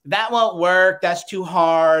 is that won't work. That's too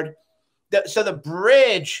hard. So the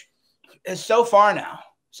bridge is so far now.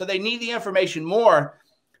 So they need the information more,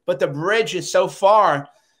 but the bridge is so far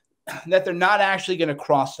that they're not actually going to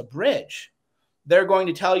cross the bridge. They're going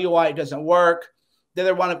to tell you why it doesn't work. They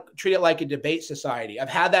want to treat it like a debate society. I've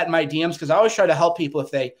had that in my DMs because I always try to help people if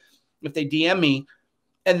they DM me.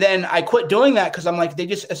 And then I quit doing that because I'm like,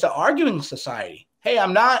 it's an arguing society. Hey,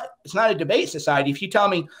 it's not a debate society. If you tell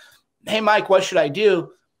me, hey, Mike, what should I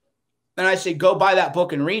do? And I say, go buy that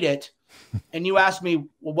book and read it. And you ask me,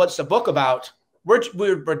 well, what's the book about?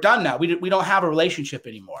 We're done now. We don't have a relationship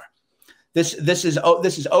anymore. This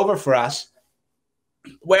is over for us.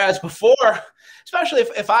 Whereas before, especially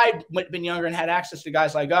if I'd been younger and had access to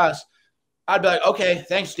guys like us, I'd be like, okay,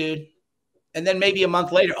 thanks, dude. And then maybe a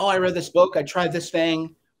month later, oh, I read this book. I tried this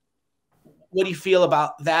thing. What do you feel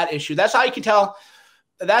about that issue? That's how you can tell.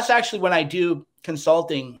 That's actually when I do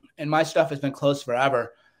consulting, and my stuff has been closed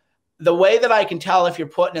forever. The way that I can tell if you're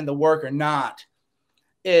putting in the work or not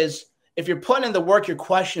is if you're putting in the work, your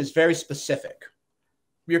question is very specific.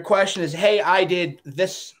 Your question is, hey, I did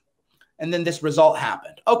this, and then this result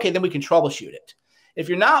happened. Okay, then we can troubleshoot it. If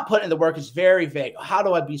you're not putting in the work, it's very vague. How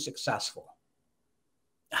do I be successful?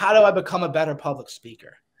 How do I become a better public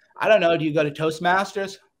speaker? I don't know. Do you go to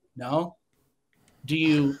Toastmasters? No. Do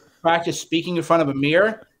you practice speaking in front of a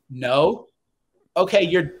mirror? No. Okay,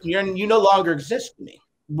 you no longer exist to me.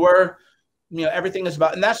 Everything is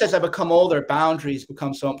about, and that's as I become older, boundaries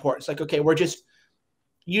become so important. It's like, okay,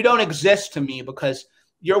 you don't exist to me because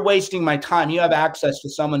you're wasting my time. You have access to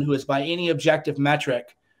someone who is by any objective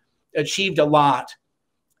metric achieved a lot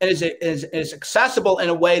and is accessible in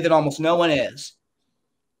a way that almost no one is.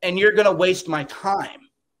 And you're going to waste my time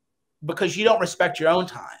because you don't respect your own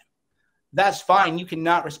time. That's fine. You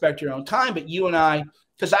cannot respect your own time, but you and I,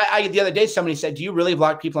 because I the other day, somebody said, do you really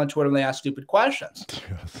block people on Twitter when they ask stupid questions?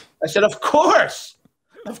 Yes. I said, of course.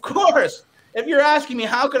 Of course. If you're asking me,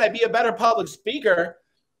 how can I be a better public speaker?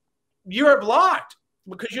 You're blocked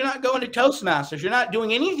because you're not going to Toastmasters. You're not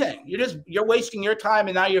doing anything. You're wasting your time,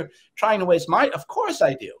 and now you're trying to waste mine. Of course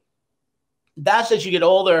I do. That's as you get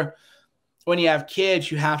older. When you have kids,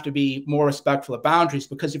 you have to be more respectful of boundaries,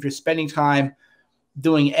 because if you're spending time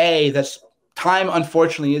doing A, that's time,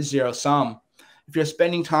 unfortunately, is zero sum. If you're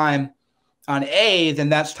spending time on A, then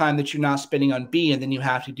that's time that you're not spending on B, and then you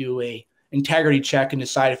have to do a integrity check and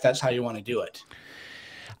decide if that's how you want to do it.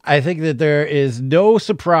 I think that there is no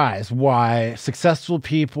surprise why successful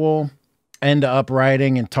people end up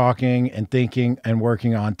writing and talking and thinking and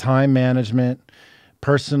working on time management,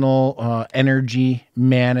 personal energy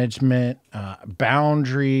management,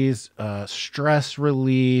 boundaries, stress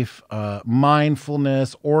relief,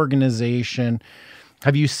 mindfulness, organization.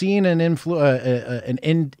 Have you seen an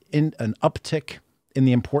uptick in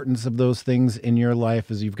the importance of those things in your life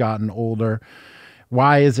as you've gotten older?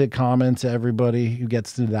 Why is it common to everybody who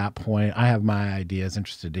gets to that point? I have my ideas.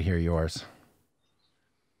 Interested to hear yours.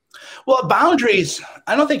 Well, boundaries,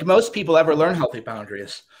 I don't think most people ever learn healthy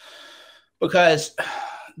boundaries, because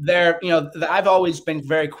I've always been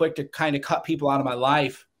very quick to kind of cut people out of my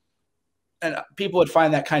life, and people would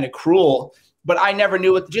find that kind of cruel. But I never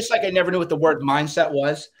knew it, just like I never knew what the word mindset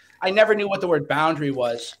was. I never knew what the word boundary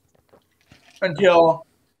was until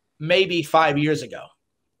maybe 5 years ago.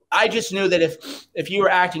 I just knew that if you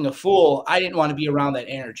were acting a fool, I didn't want to be around that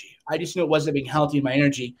energy. I just knew it wasn't being healthy in my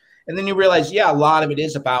energy. And then you realize, yeah, a lot of it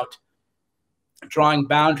is about drawing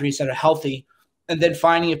boundaries that are healthy and then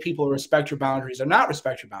finding if people respect your boundaries or not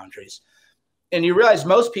respect your boundaries. And you realize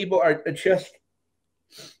most people are just,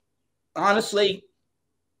 honestly,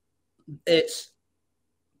 it's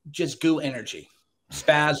just goo energy,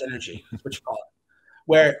 spaz energy, is what you call it.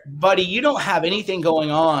 Where, buddy, you don't have anything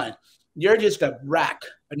going on. You're just a wreck,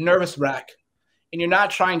 a nervous wreck. And you're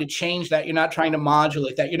not trying to change that. You're not trying to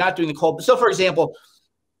modulate that. You're not doing the cold. So, for example,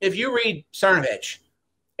 if you read Cernovich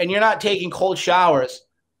and you're not taking cold showers,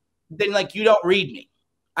 then like you don't read me.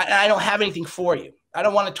 I don't have anything for you. I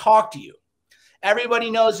don't want to talk to you.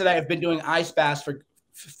 Everybody knows that I have been doing ice baths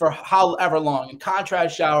for however long, and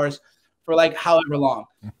contrast showers for like however long.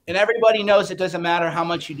 And everybody knows it doesn't matter how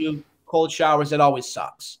much you do cold showers, it always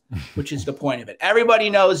sucks, which is the point of it. Everybody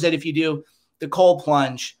knows that if you do the cold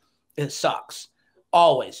plunge, it sucks.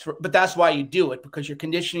 Always. But that's why you do it, because you're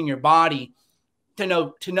conditioning your body to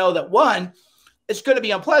know that, one, it's going to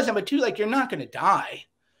be unpleasant, but two, like, you're not going to die,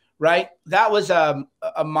 right? That was a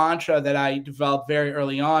mantra that I developed very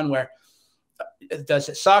early on, where, does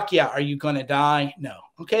it suck? Yeah. Are you going to die? No.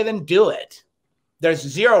 Okay, then do it. There's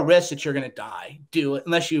zero risk that you're going to die. Do it,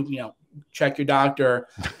 unless you check your doctor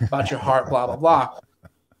about your heart, blah, blah, blah.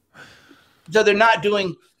 So they're not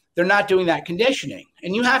doing that conditioning,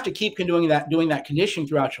 and you have to keep doing that conditioning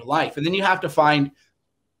throughout your life. And then you have to find,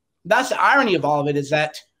 that's the irony of all of it, is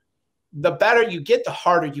that the better you get, the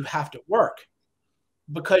harder you have to work,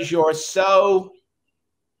 because you're so,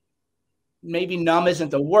 maybe numb isn't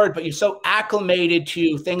the word, but you're so acclimated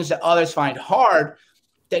to things that others find hard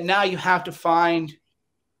that now you have to find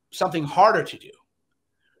something harder to do,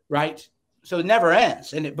 right? So it never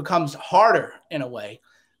ends, and it becomes harder in a way,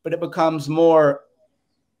 but it becomes more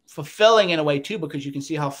fulfilling in a way too, because you can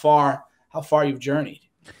see how far you've journeyed.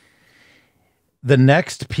 The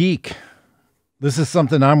next peak. This is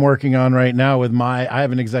something I'm working on right now with I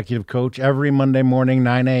have an executive coach every Monday morning,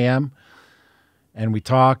 9 a.m. And we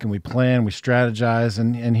talk and we plan, we strategize,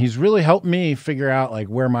 and he's really helped me figure out like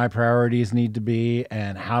where my priorities need to be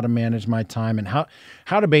and how to manage my time and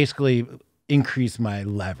how to basically increase my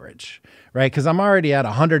leverage, right? Because I'm already at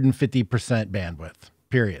 150% bandwidth,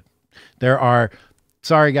 period.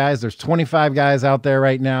 Sorry guys, there's 25 guys out there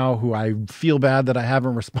right now who I feel bad that I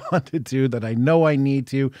haven't responded to, that I know I need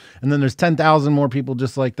to. And then there's 10,000 more people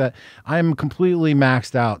just like that. I'm completely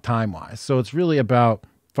maxed out time-wise. So it's really about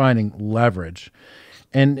finding leverage.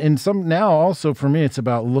 And some now also for me, it's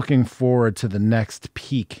about looking forward to the next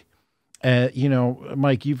peak.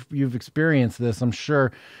 Mike, you've experienced this. I'm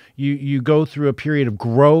sure you go through a period of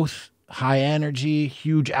growth, high energy,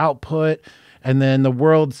 huge output, and then the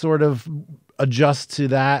world sort of adjust to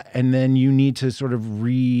that, and then you need to sort of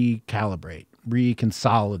reconsolidate.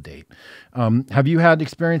 Have you had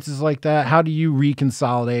experiences like that? How do you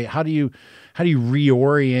reconsolidate? How do you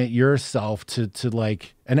reorient yourself to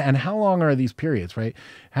like, and how long are these periods, right?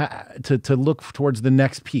 To look towards the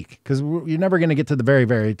next peak, because you're never going to get to the very,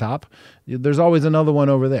 very top. There's always another one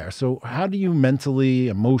over there. So how do you mentally,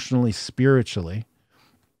 emotionally, spiritually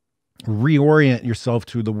reorient yourself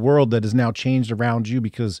to the world that has now changed around you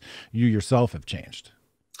because you yourself have changed?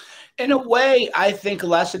 In a way, I think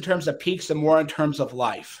less in terms of peaks and more in terms of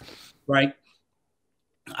life, right?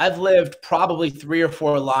 I've lived probably 3 or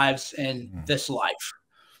 4 lives in this life.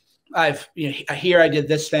 Here I did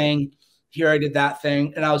this thing, here I did that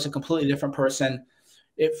thing, and I was a completely different person.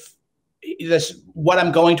 What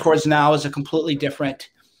I'm going towards now is a completely different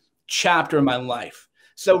chapter in my life.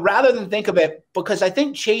 So rather than think of it, because I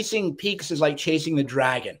think chasing peaks is like chasing the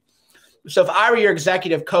dragon. So if I were your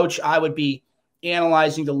executive coach, I would be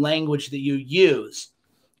analyzing the language that you use.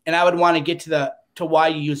 And I would want to get to why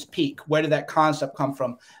you use peak. Where did that concept come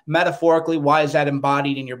from? Metaphorically, why is that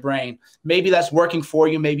embodied in your brain? Maybe that's working for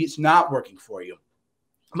you. Maybe it's not working for you.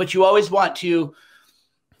 But you always want to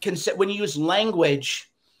consider, when you use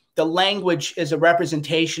language, the language is a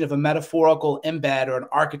representation of a metaphorical embed or an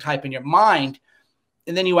archetype in your mind.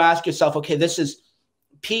 And then you ask yourself, okay,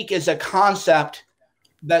 peak is a concept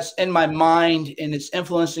that's in my mind, and it's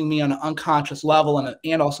influencing me on an unconscious level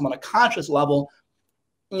and also on a conscious level.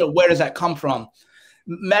 Where does that come from?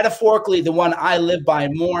 Metaphorically, the one I live by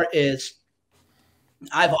more is,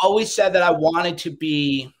 I've always said that I wanted to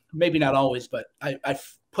be, maybe not always, but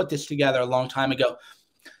I've put this together a long time ago,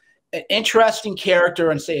 an interesting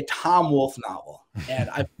character in, say, a Tom Wolfe novel. And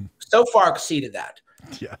I've so far exceeded that.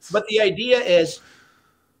 Yes. But the idea is,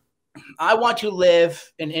 I want to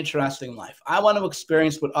live an interesting life. I want to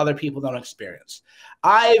experience what other people don't experience.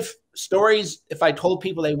 Stories, if I told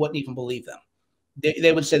people, they wouldn't even believe them.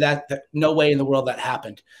 They would say that no way in the world that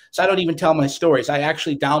happened. So I don't even tell my stories. I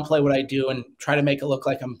actually downplay what I do and try to make it look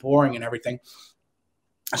like I'm boring and everything.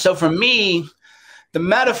 So for me, The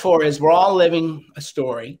metaphor is we're all living a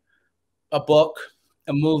story, a book,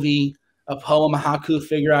 a movie, a poem, a haiku,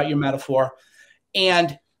 figure out your metaphor.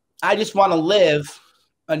 And I just want to live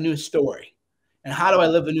a new story. And how do I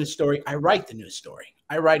live a new story? I write the new story.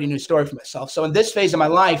 I write a new story for myself. So in this phase of my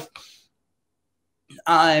life,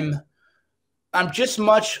 I'm just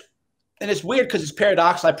much, and it's weird because it's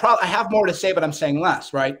paradoxical. I have more to say, but I'm saying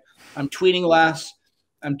less, right? I'm tweeting less.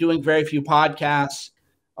 I'm doing very few podcasts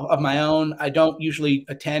of my own. I don't usually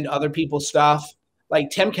attend other people's stuff. Like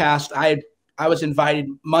Timcast, I was invited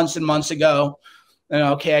months and months ago. And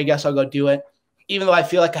okay, I guess I'll go do it. Even though I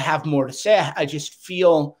feel like I have more to say, I just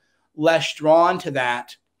feel less drawn to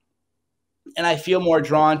that. And I feel more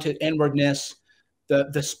drawn to inwardness,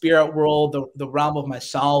 the spirit world, the realm of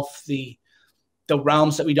myself, the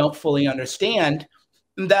realms that we don't fully understand.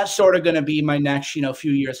 And that's sort of going to be my next,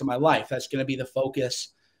 few years of my life. That's going to be the focus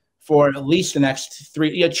for at least the next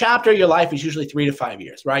a chapter of your life is usually 3 to 5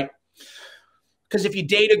 years, right? Because if you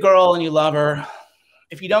date a girl and you love her,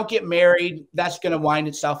 if you don't get married, that's going to wind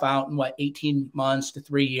itself out in 18 months to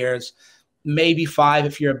 3 years, maybe 5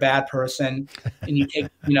 if you're a bad person and you take,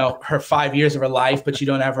 her 5 years of her life, but you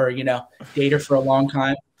don't ever, date her for a long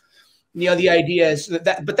time. The idea is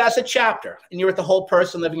but that's a chapter, and you're with the whole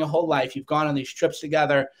person living a whole life. You've gone on these trips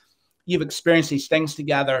together. You've experienced these things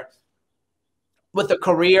together. With a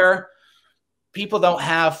career, people don't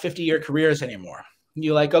have 50-year careers anymore.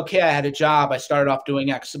 You're like, okay, I had a job. I started off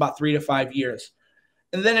doing X, about 3 to 5 years.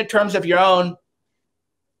 And then in terms of your own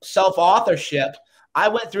self-authorship, I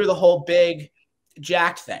went through the whole big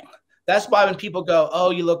jacked thing. That's why when people go, oh,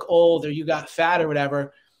 you look old or you got fat or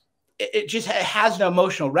whatever, it has no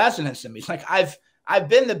emotional resonance in me. It's like I've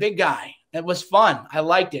been the big guy. It was fun. I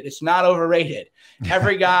liked it. It's not overrated.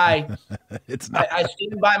 Every guy, it's not. I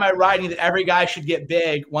stand by my writing that every guy should get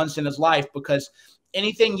big once in his life, because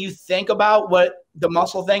anything you think about what the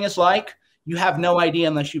muscle thing is like, you have no idea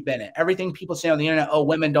unless you've been it. Everything people say on the internet, oh,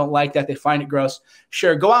 women don't like that. They find it gross.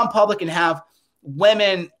 Sure, go out in public and have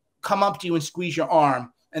women come up to you and squeeze your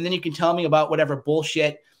arm, and then you can tell me about whatever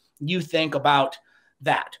bullshit you think about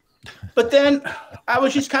that. But then I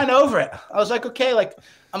was just kind of over it. I was like, okay, like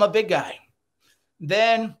I'm a big guy.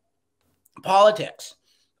 Then politics.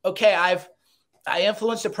 Okay, I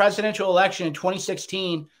influenced the presidential election in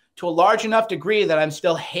 2016 to a large enough degree that I'm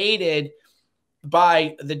still hated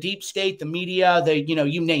by the deep state, the media,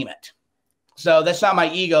 you name it. So that's not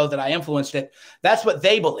my ego that I influenced it. That's what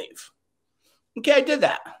they believe. Okay, I did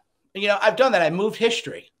that. I've done that. I moved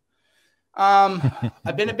history.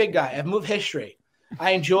 I've been a big guy. I've moved history.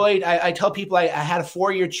 I tell people I had a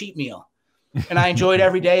 4-year cheat meal, and I enjoyed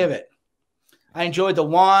every day of it. I enjoyed the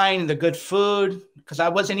wine and the good food, because I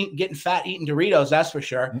wasn't getting fat eating Doritos, that's for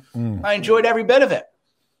sure. I enjoyed every bit of it.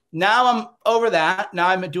 Now I'm over that. Now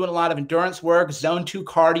I'm doing a lot of endurance work, zone 2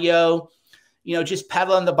 cardio, just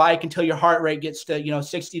pedaling the bike until your heart rate gets to,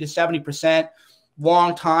 60 to 70%,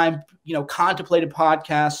 long time, contemplated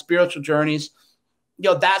podcasts, spiritual journeys.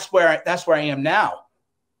 That's where I am now.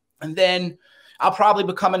 And then I'll probably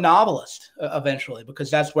become a novelist eventually, because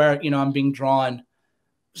that's where, I'm being drawn.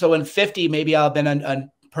 So in 50, maybe I'll have been a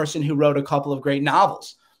person who wrote a couple of great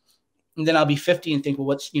novels. And then I'll be 50 and think, well,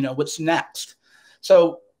 what's next?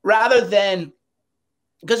 So rather than,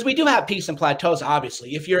 because we do have peaks and plateaus,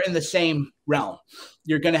 obviously. If you're in the same realm,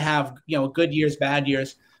 you're going to have, good years, bad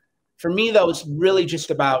years. For me, though, it's really just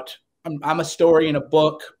about, I'm a story in a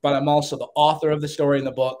book, but I'm also the author of the story in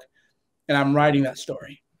the book, and I'm writing that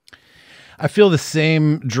story. I feel the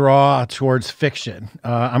same draw towards fiction.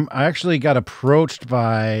 I actually got approached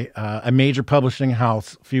by a major publishing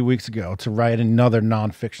house a few weeks ago to write another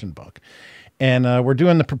nonfiction book. And we're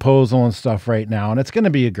doing the proposal and stuff right now, and it's going to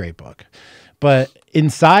be a great book. But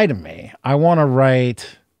inside of me, I want to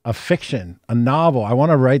write a fiction, a novel. I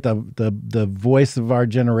want to write the voice of our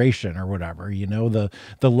generation or whatever, the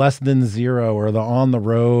less than zero or the on the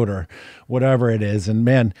road or whatever it is. And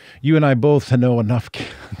man, you and I both know enough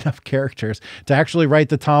characters to actually write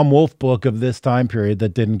the Tom Wolfe book of this time period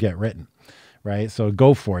that didn't get written. Right. So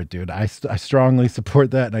go for it, dude. I strongly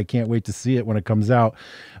support that. And I can't wait to see it when it comes out.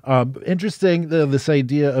 Interesting. This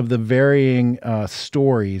idea of the varying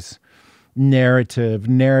stories.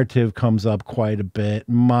 Narrative comes up quite a bit.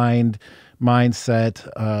 Mindset,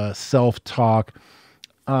 self-talk.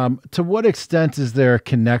 To what extent is there a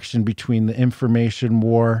connection between the information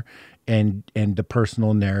war and the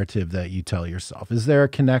personal narrative that you tell yourself? Is there a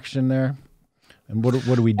connection there? And what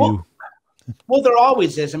do we do? Well, there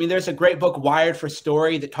always is. I mean, there's a great book, Wired for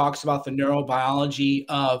Story, that talks about the neurobiology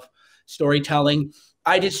of storytelling.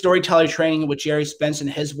 I did storyteller training with Jerry Spence and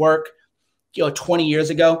his work, 20 years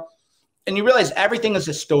ago. And you realize everything is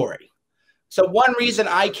a story. So one reason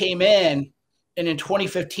I came in and in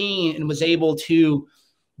 2015 and was able to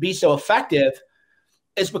be so effective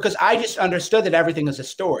is because I just understood that everything is a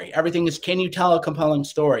story. Everything is, can you tell a compelling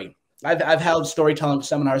story? I've held storytelling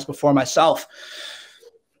seminars before myself.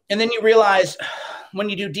 And then you realize when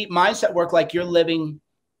you do deep mindset work, like you're living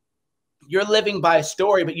by a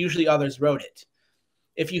story, but usually others wrote it.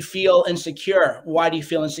 If you feel insecure, why do you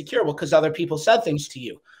feel insecure? Well, because other people said things to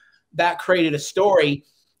you. That created a story.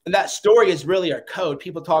 And that story is really our code.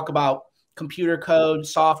 People talk about computer code,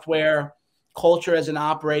 software, culture as an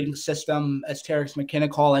operating system, as Terence McKenna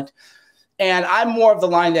call it. And I'm more of the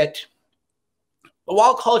line that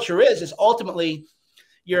while culture is ultimately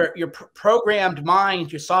your programmed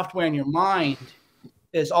mind, your software in your mind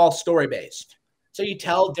is all story-based. So you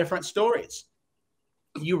tell different stories.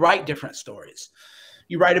 You write different stories.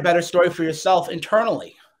 You write a better story for yourself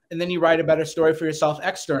internally, and then you write a better story for yourself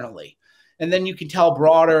externally. And then you can tell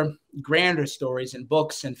broader, grander stories in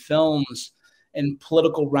books and films and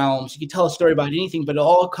political realms. You can tell a story about anything, but it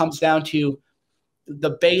all comes down to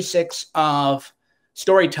the basics of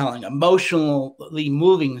storytelling, emotionally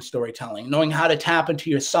moving storytelling, knowing how to tap into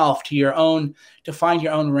yourself, to find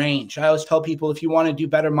your own range. I always tell people, if you want to do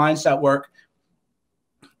better mindset work,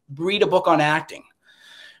 read a book on acting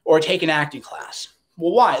or take an acting class.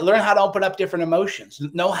 Well, why? Learn how to open up different emotions.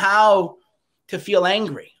 Know how to feel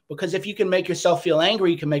angry, because if you can make yourself feel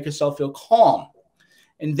angry, you can make yourself feel calm.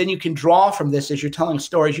 And then you can draw from this as you're telling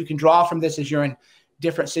stories. You can draw from this as you're in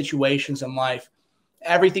different situations in life.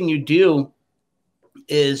 Everything you do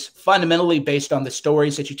is fundamentally based on the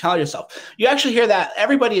stories that you tell yourself. You actually hear that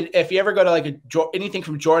everybody, if you ever go to like anything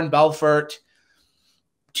from Jordan Belfort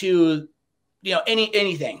to,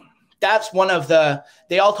 anything, that's one of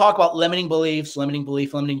they all talk about limiting beliefs. But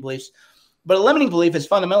a limiting belief is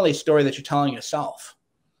fundamentally a story that you're telling yourself.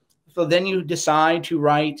 So then you decide to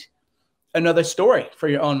write another story for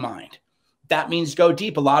your own mind. That means go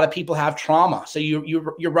deep. A lot of people have trauma. So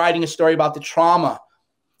you're writing a story about the trauma.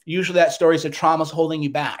 Usually that story is the trauma's holding you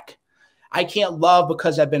back. I can't love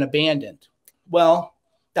because I've been abandoned. Well,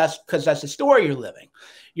 that's because that's the story you're living.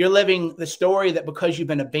 You're living the story that because you've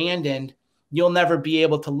been abandoned, you'll never be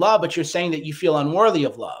able to love, but you're saying that you feel unworthy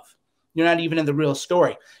of love. You're not even in the real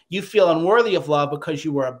story. You feel unworthy of love because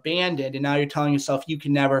you were abandoned, and now you're telling yourself you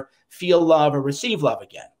can never feel love or receive love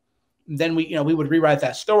again. And then we would rewrite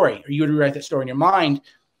that story, or you would rewrite that story in your mind.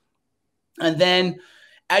 And then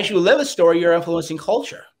as you live a story, you're influencing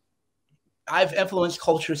culture. I've influenced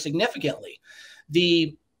culture significantly.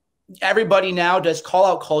 Everybody now does call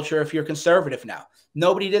out culture if you're conservative now.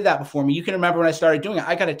 Nobody did that before me. You can remember when I started doing it,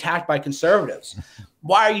 I got attacked by conservatives.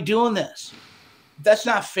 Why are you doing this? That's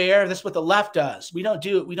not fair. That's what the left does. We don't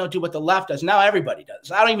do what the left does. Now everybody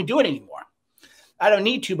does. I don't even do it anymore. I don't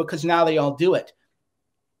need to, because now they all do it.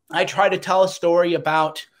 I try to tell a story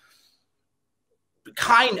about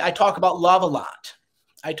I talk about love a lot.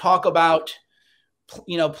 I talk about,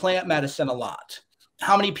 plant medicine a lot.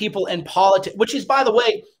 How many people in politics, which is, by the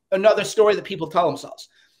way, another story that people tell themselves.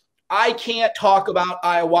 I can't talk about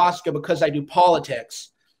ayahuasca because I do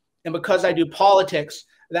politics. And because I do politics,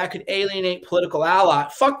 that could alienate political ally.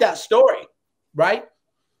 Fuck that story, right?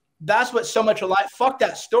 That's what so much of life, fuck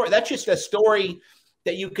that story. That's just a story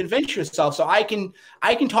that you convince yourself. So I can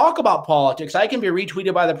talk about politics. I can be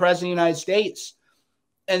retweeted by the president of the United States.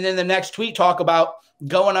 And then the next tweet talk about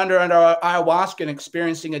going under ayahuasca and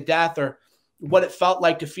experiencing a death, or what it felt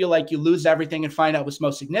like to feel like you lose everything and find out what's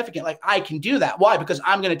most significant. Like, I can do that. Why? Because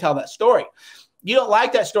I'm going to tell that story. You don't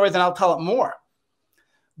like that story, then I'll tell it more.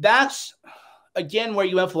 That's, again, where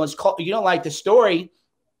you influence culture. You don't like the story.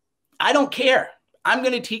 I don't care. I'm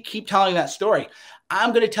going to keep telling that story.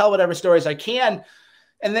 I'm going to tell whatever stories I can.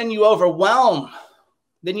 And then you overwhelm.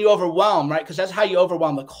 Right? Because that's how you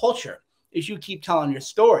overwhelm the culture, is you keep telling your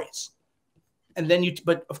stories. And then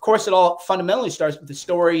but of course it all fundamentally starts with the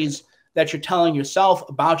stories that you're telling yourself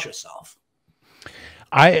about yourself.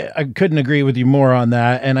 I couldn't agree with you more on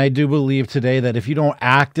that. And I do believe today that if you don't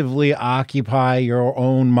actively occupy your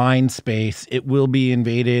own mind space, it will be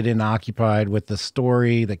invaded and occupied with the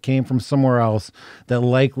story that came from somewhere else that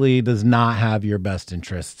likely does not have your best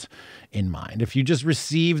interests in mind. If you just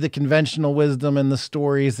receive the conventional wisdom and the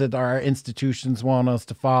stories that our institutions want us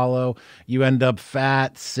to follow, you end up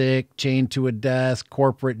fat, sick, chained to a desk,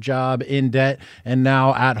 corporate job, in debt, and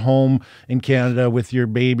now at home in Canada with your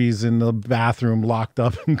babies in the bathroom locked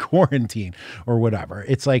up in quarantine or whatever.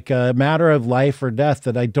 It's like a matter of life or death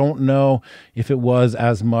that I don't know if it was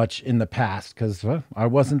as much in the past, because I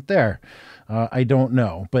wasn't there. I don't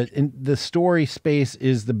know. But in the story space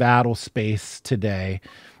is the battle space today.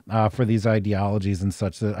 for these ideologies and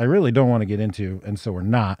such that I really don't want to get into, and so we're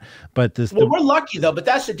not. But this, well, we're lucky though. But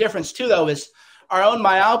that's the difference too, though, is our own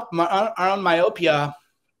myopia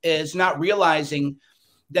is not realizing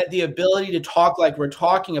that the ability to talk like we're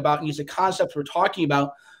talking about and use the concepts we're talking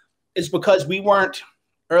about is because we weren't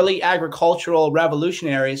early agricultural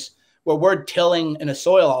revolutionaries where we're tilling in a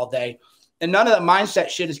soil all day. And none of that mindset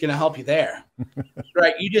shit is going to help you there,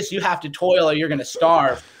 right? You have to toil or you're going to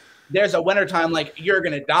starve. There's a wintertime like you're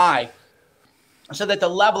going to die. So that the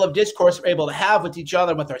level of discourse we're able to have with each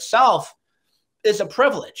other, with ourselves, is a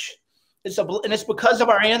privilege. And it's because of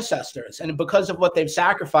our ancestors and because of what they've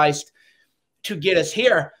sacrificed to get us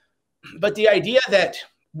here. But the idea that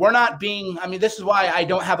we're not being, I mean, this is why I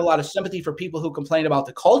don't have a lot of sympathy for people who complain about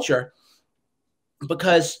the culture,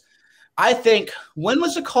 because I think, when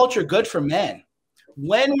was the culture good for men?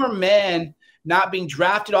 When were men not being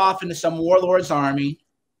drafted off into some warlord's army?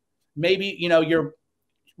 Maybe, your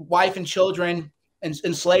wife and children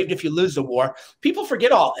enslaved if you lose the war. People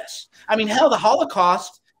forget all this. I mean, hell, the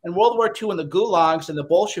Holocaust and World War II and the gulags and the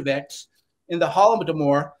Bolsheviks in the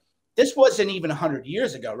Holodomor, this wasn't even 100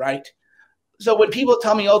 years ago, right? So when people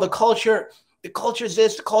tell me, oh, the culture is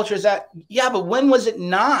this, the culture is that. Yeah, but when was it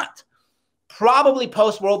not? Probably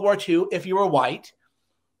post-World War II, if you were white,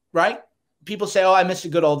 right? People say, oh, I miss the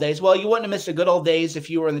good old days. Well, you wouldn't have missed the good old days if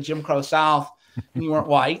you were in the Jim Crow South and you weren't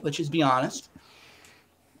white. Let's just be honest.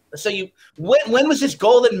 So when was this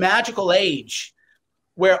golden magical age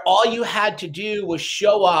where all you had to do was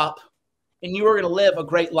show up and you were going to live a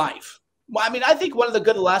great life? Well, I mean, I think one of the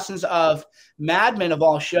good lessons of Mad Men of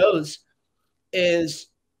all shows is,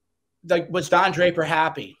 was Don Draper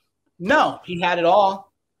happy? No, he had it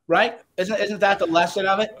all, right? Isn't that the lesson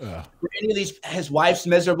of it? Were any of these, his wife's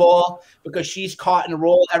miserable because she's caught in a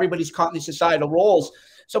role? Everybody's caught in these societal roles.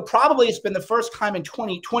 So probably it's been the first time in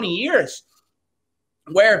 20 years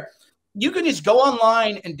where you can just go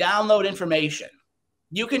online and download information.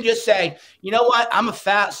 You can just say, you know what? I'm a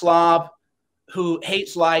fat slob who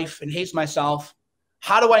hates life and hates myself.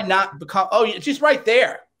 How do I not become? Oh, it's just right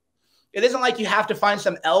there. It isn't like you have to find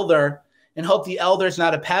some elder and hope the elder's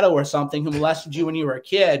not a pedo or something who molested you when you were a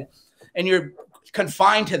kid and you're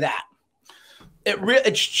confined to that.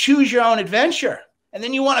 It's choose your own adventure. And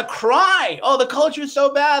then you want to cry. Oh, the culture is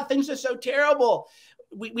so bad. Things are so terrible.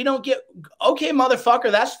 We don't get, okay,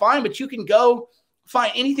 motherfucker, that's fine. But you can go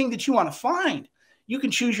find anything that you want to find. You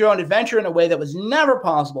can choose your own adventure in a way that was never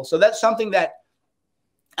possible. So that's something that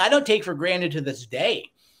I don't take for granted to this day.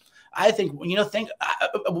 I think,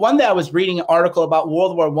 one day I was reading an article about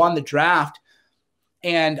World War I, the draft,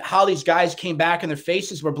 and how these guys came back and their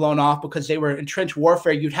faces were blown off because they were in trench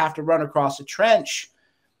warfare. You'd have to run across a trench.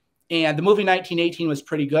 And the movie 1918 was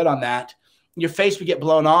pretty good on that. Your face would get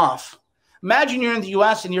blown off. Imagine you're in the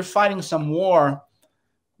U.S. and you're fighting some war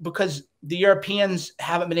because the Europeans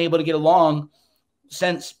haven't been able to get along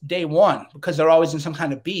since day one because they're always in some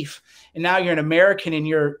kind of beef. And now you're an American and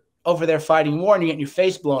you're over there fighting war and you're getting your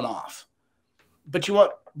face blown off. But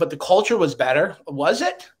the culture was better. Was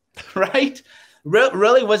it? Right?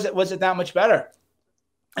 Really, was it that much better?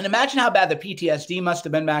 And imagine how bad the PTSD must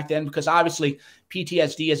have been back then, because obviously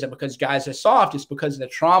PTSD isn't because guys are soft, it's because of the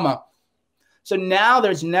trauma. So now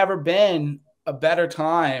there's never been a better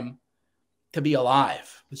time to be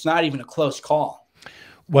alive. It's not even a close call.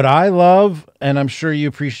 What I love, and I'm sure you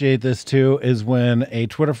appreciate this too, is when a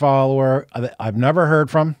Twitter follower I've never heard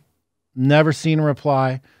from, never seen a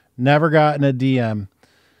reply, never gotten a DM,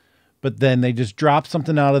 but then they just drop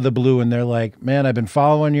something out of the blue and they're like, man, I've been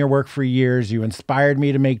following your work for years. You inspired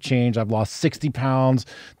me to make change. I've lost 60 pounds.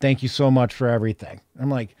 Thank you so much for everything. I'm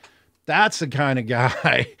like, that's the kind of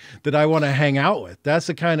guy that I want to hang out with. That's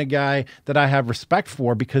the kind of guy that I have respect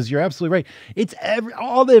for, because you're absolutely right. It's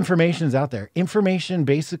all the information is out there. Information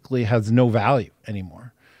basically has no value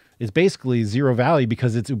anymore. It's basically zero value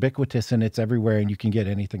because it's ubiquitous and it's everywhere and you can get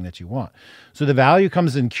anything that you want. So the value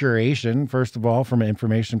comes in curation, first of all, from an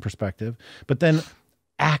information perspective, but then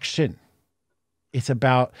action. It's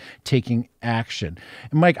about taking action.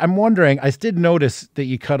 And Mike, I'm wondering, I did notice that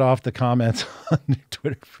you cut off the comments on your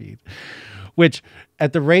Twitter feed, which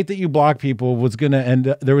at the rate that you block people was going to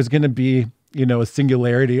end, there was going to be, a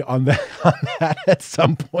singularity on that at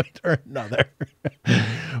some point or another.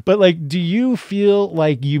 But like, do you feel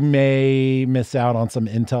like you may miss out on some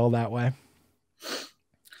intel that way?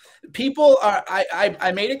 People are,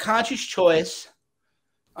 I made a conscious choice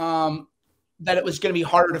that it was going to be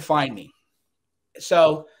harder to find me.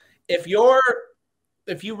 So if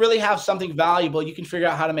you really have something valuable, you can figure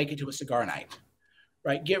out how to make it to a cigar night,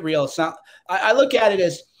 right? Get real. It's not, I look at it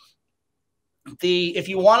as if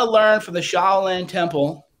you want to learn from the Shaolin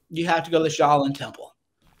Temple, you have to go to the Shaolin Temple.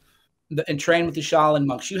 and train with the Shaolin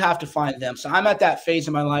monks. You have to find them. So I'm at that phase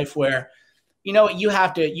in my life where, you know, you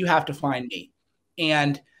have to find me.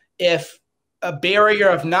 And if a barrier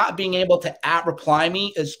of not being able to reply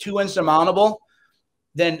me is too insurmountable,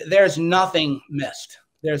 then there's nothing missed.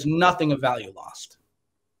 There's nothing of value lost.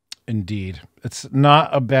 Indeed. It's not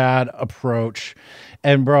a bad approach.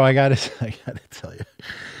 And bro, I gotta tell you,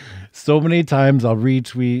 so many times I'll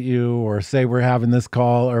retweet you or say we're having this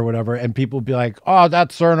call or whatever, and people be like, oh,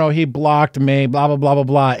 that's Cerno, he blocked me, blah, blah, blah, blah,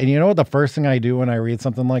 blah. And you know what the first thing I do when I read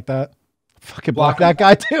something like that? Fucking block that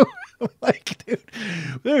guy too. Like,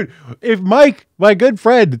 dude, if Mike, my good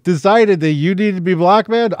friend, decided that you need to be blocked,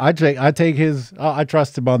 man, I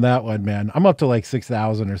trust him on that one, man. I'm up to like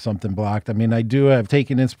 6,000 or something blocked. I mean, I've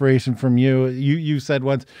taken inspiration from you. You said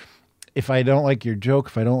once, if I don't like your joke,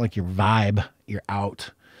 if I don't like your vibe, you're out.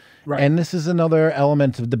 Right. And this is another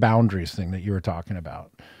element of the boundaries thing that you were talking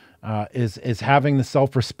about, is having the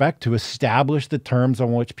self-respect to establish the terms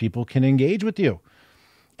on which people can engage with you.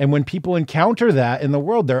 And when people encounter that in the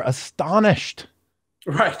world, they're astonished.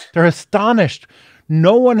 Right. They're astonished.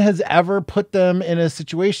 No one has ever put them in a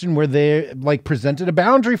situation where they like presented a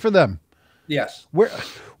boundary for them. Yes.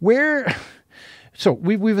 So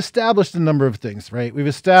we've established a number of things, right? We've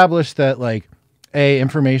established that like,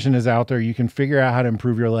 information is out there. You can figure out how to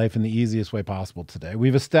improve your life in the easiest way possible today.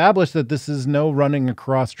 We've established that this is no running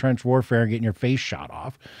across trench warfare and getting your face shot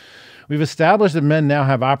off. We've established that men now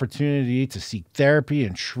have opportunity to seek therapy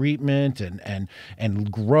and treatment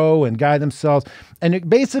and grow and guide themselves. And it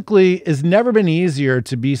basically has never been easier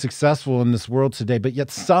to be successful in this world today, but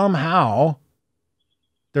yet somehow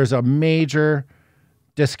there's a major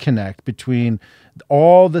disconnect between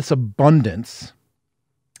all this abundance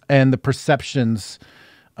and the perceptions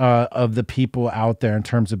of the people out there in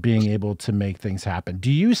terms of being able to make things happen.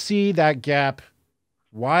 Do you see that gap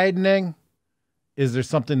widening? Is there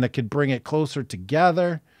something that could bring it closer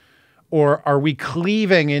together? Or are we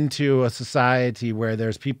cleaving into a society where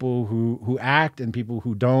there's people who act and people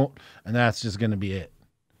who don't, and that's just going to be it?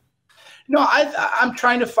 No, I'm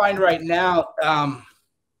trying to find right now.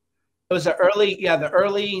 It was the early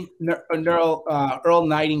Earl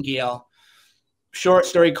Nightingale short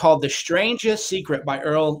story called The Strangest Secret by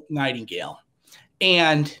Earl Nightingale.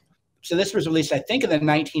 And so this was released, I think, in the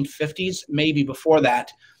 1950s, maybe before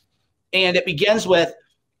that. And it begins with,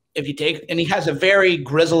 and he has a very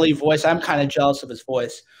grisly voice. I'm kind of jealous of his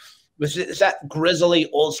voice. It's that grisly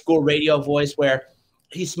old school radio voice where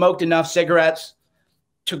he smoked enough cigarettes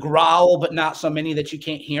to growl, but not so many that you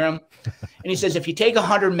can't hear him. And he says, if you take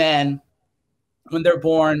 100 men when they're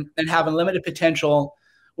born and have unlimited potential,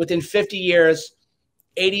 within 50 years,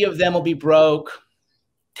 80 of them will be broke,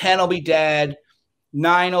 10 will be dead,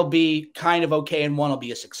 9 will be kind of okay, and 1 will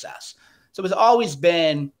be a success. So it's always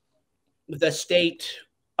been the state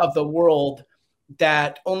of the world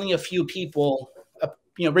that only a few people,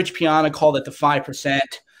 Rich Piana called it the 5%,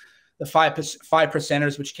 the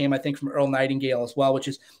 5%ers, which came, I think, from Earl Nightingale as well, which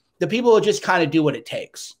is the people who just kind of do what it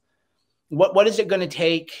takes. What is it going to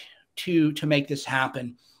take to make this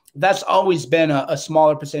happen? That's always been a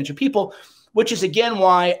smaller percentage of people, which is, again,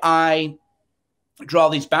 why I draw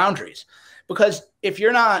these boundaries. Because if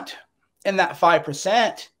you're not in that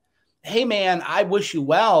 5%, hey, man, I wish you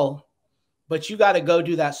well, but you got to go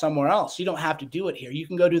do that somewhere else. You don't have to do it here. You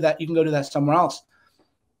can go do that. You can go do that somewhere else,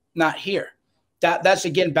 not here. That's,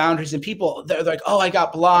 again, boundaries. And people, they're like, oh, I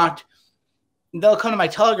got blocked. And they'll come to my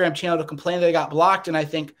Telegram channel to complain that they got blocked. And I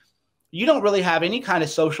think, you don't really have any kind of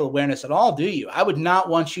social awareness at all, do you? I would not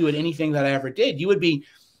want you at anything that I ever did. You would be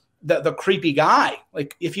the creepy guy.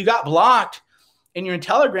 Like, if you got blocked and you're in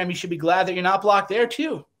Telegram, you should be glad that you're not blocked there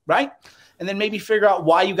too, right? And then maybe figure out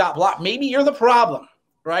why you got blocked. Maybe you're the problem,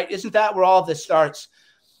 right? Isn't that where all of this starts?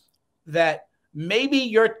 That maybe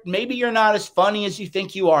you're not as funny as you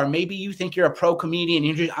think you are. Maybe you think you're a pro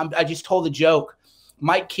comedian. I just told a joke.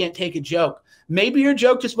 Mike can't take a joke. Maybe your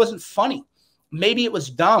joke just wasn't funny. Maybe it was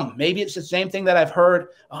dumb. Maybe it's the same thing that I've heard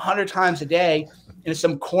 100 times a day, and it's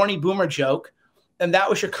some corny boomer joke. And that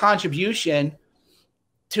was your contribution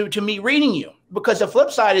to me reading you. Because the flip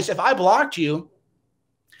side is, if I blocked you,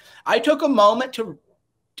 I took a moment to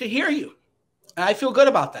hear you. And I feel good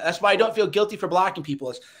about that. That's why I don't feel guilty for blocking people.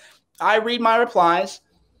 Is I read my replies.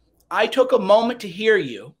 I took a moment to hear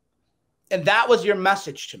you. And that was your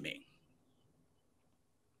message to me.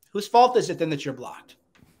 Whose fault is it then that you're blocked?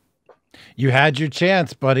 You had your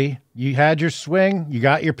chance, buddy. You had your swing. You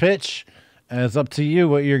got your pitch. And it's up to you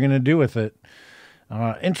what you're going to do with it.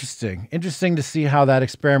 Interesting to see how that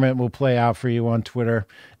experiment will play out for you on Twitter.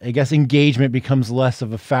 I guess engagement becomes less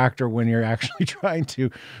of a factor when you're actually trying to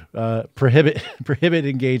prohibit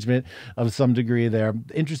engagement of some degree there.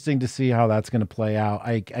 Interesting to see how that's going to play out.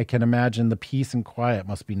 I can imagine the peace and quiet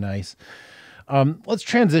must be nice. Let's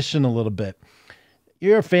transition a little bit.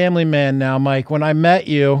 You're a family man now, Mike. When I met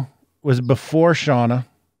you was before Shauna.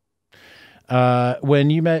 When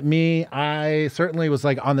you met me, I certainly was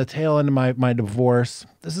like on the tail end of my divorce.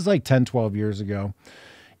 This is like 10, 12 years ago.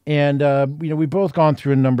 And, we've both gone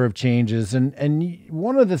through a number of changes. And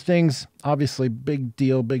one of the things, obviously, big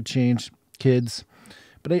deal, big change, kids.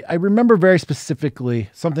 But I remember very specifically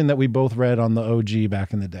something that we both read on the OG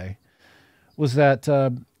back in the day was that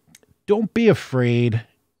don't be afraid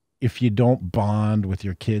if you don't bond with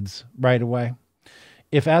your kids right away.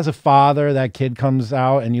 If as a father, that kid comes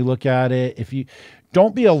out and you look at it, if you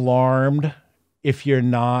don't be alarmed if you're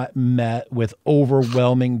not met with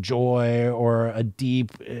overwhelming joy or a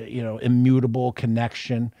deep, immutable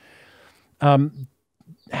connection.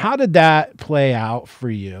 How did that play out for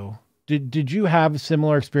you? Did you have a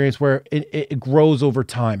similar experience where it grows over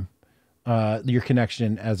time, your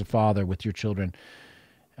connection as a father with your children?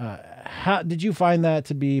 How did you find that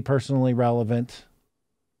to be personally relevant?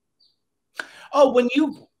 Oh,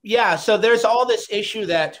 so there's all this issue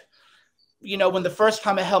that, when the first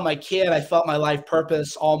time I held my kid, I felt my life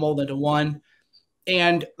purpose all molded into one.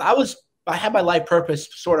 And I had my life purpose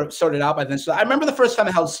sort of sorted out by then. So I remember the first time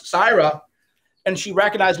I held Syra and she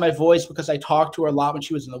recognized my voice because I talked to her a lot when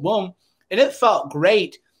she was in the womb, and it felt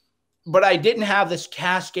great, but I didn't have this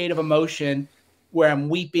cascade of emotion where I'm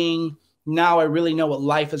weeping. Now I really know what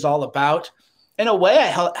life is all about. In a way,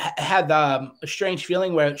 I had a strange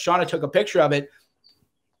feeling where Shauna took a picture of it,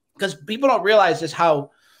 because people don't realize just how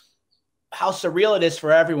surreal it is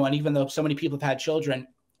for everyone, even though so many people have had children.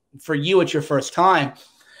 For you, it's your first time.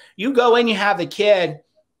 You go in, you have the kid.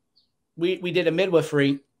 We did a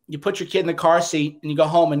midwifery. You put your kid in the car seat and you go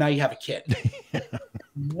home, and now you have a kid.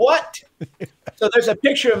 What? So there's a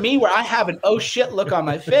picture of me where I have an oh shit look on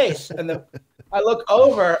my face. And I look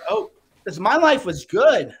over, because my life was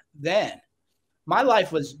good then. My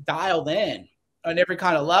life was dialed in on every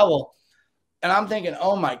kind of level. And I'm thinking,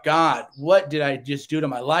 oh my God, what did I just do to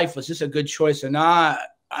my life? Was this a good choice or not?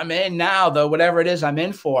 I'm in now, though, whatever it is I'm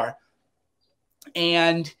in for.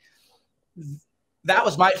 And that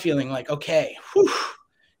was my feeling, like, okay,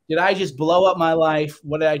 did I just blow up my life?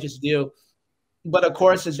 What did I just do? But of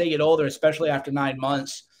course, as they get older, especially after 9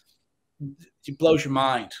 months, it blows your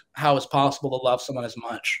mind how it's possible to love someone as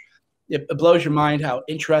much. It blows your mind how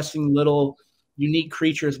interesting little unique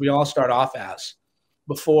creatures we all start off as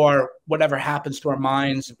before whatever happens to our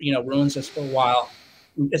minds, ruins us for a while.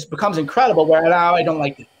 It becomes incredible where now I don't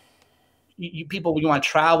like you people, you want to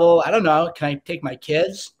travel. I don't know. Can I take my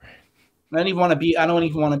kids? I don't even want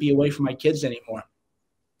to be away from my kids anymore.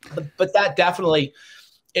 But that definitely,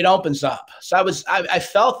 it opens up. So I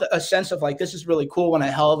felt a sense of like, this is really cool when I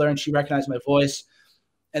held her and she recognized my voice.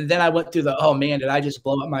 And then I went through oh man, did I just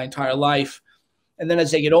blow up my entire life? And then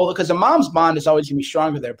as they get older, because a mom's bond is always going to be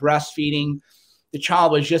stronger. They're breastfeeding. The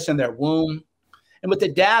child was just in their womb. And with the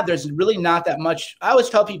dad, there's really not that much. I always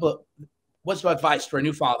tell people, what's my advice for a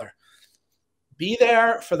new father? Be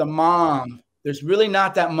there for the mom. There's really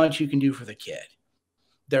not that much you can do for the kid.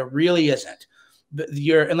 There really isn't.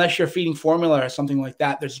 Unless you're feeding formula or something like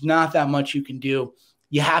that, there's not that much you can do.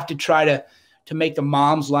 You have to try to make the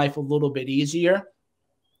mom's life a little bit easier,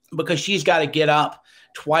 because she's got to get up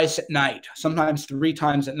twice at night, sometimes 3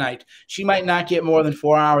 times at night. She might not get more than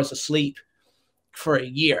 4 hours of sleep for a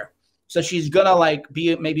year. So she's going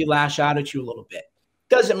to maybe lash out at you a little bit.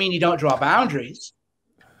 Doesn't mean you don't draw boundaries,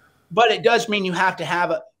 but it does mean you have to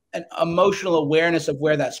have an emotional awareness of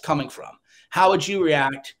where that's coming from. How would you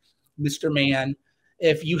react, Mr. Man,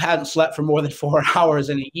 if you hadn't slept for more than 4 hours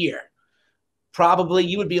in a year? Probably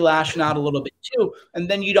you would be lashing out a little bit too. And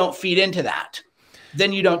then you don't feed into that.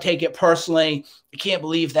 Then you don't take it personally. I can't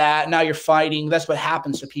believe that. Now you're fighting. That's what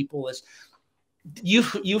happens to people is you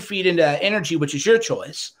feed into that energy, which is your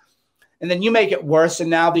choice. And then you make it worse. And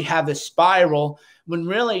now they have this spiral when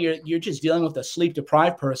really you're just dealing with a sleep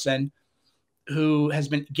deprived person who has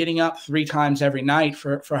been getting up 3 times every night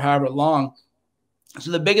for however long. So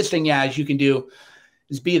the biggest thing, as you can do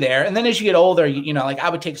is be there. And then as you get older, I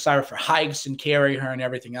would take Sarah for hikes and carry her and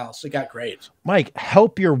everything else. It got great. Mike,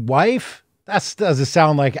 help your wife? That doesn't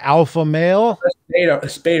sound like alpha male.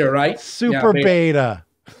 It's beta, right? Super beta.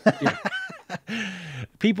 Yeah.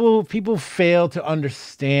 People fail to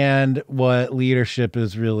understand what leadership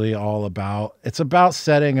is really all about. It's about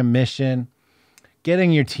setting a mission,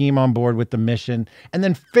 getting your team on board with the mission, and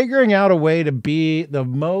then figuring out a way to be the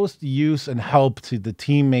most use and help to the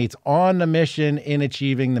teammates on the mission in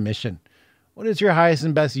achieving the mission. What is your highest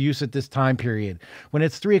and best use at this time period? When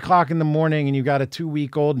it's 3 o'clock in the morning and you got a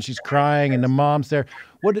 2-week-old and she's crying and the mom's there,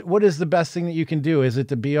 what is the best thing that you can do? Is it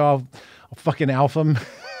to be all fucking alpha,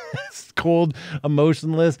 cold,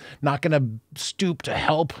 emotionless, not going to stoop to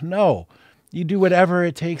help? No, you do whatever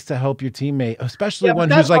it takes to help your teammate, especially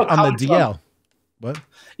one who's like on the DL. What?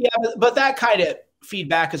 Yeah, but that kind of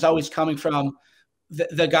feedback is always coming from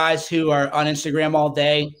the guys who are on Instagram all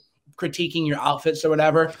day critiquing your outfits or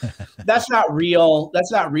whatever. That's not real.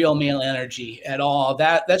 That's not real male energy at all.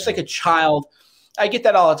 That's like a child. I get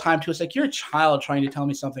that all the time too. It's like, you're a child trying to tell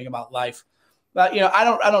me something about life. But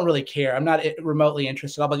I don't really care. I'm not remotely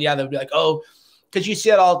interested. But yeah, they'll be like, oh, because you see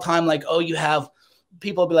it all the time. Like, oh, you have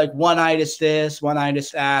people be like, one-itis this,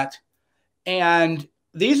 one-itis that. And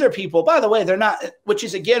these are people, by the way, they're not, which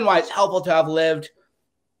is again why it's helpful to have lived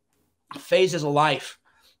phases of life.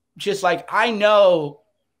 Just like, I know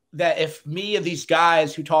that if me and these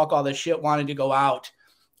guys who talk all this shit wanted to go out,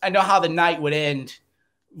 I know how the night would end,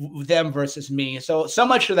 them versus me. So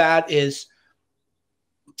much of that is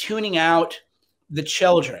tuning out the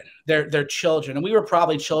children. They're children. And we were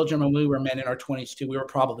probably children when we were men in our 20s too. We were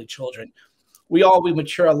probably children. We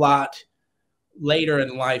mature a lot later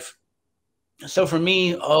in life. So for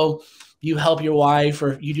me, oh, you help your wife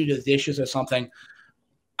or you do the dishes or something,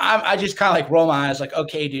 I just kind of like roll my eyes like,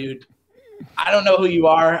 okay, dude, I don't know who you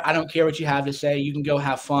are. I don't care what you have to say. You can go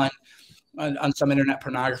have fun on some internet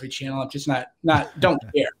pornography channel. I'm just don't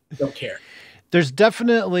care. Don't care. There's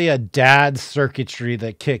definitely a dad circuitry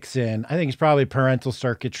that kicks in. I think it's probably parental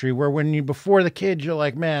circuitry where before the kid, you're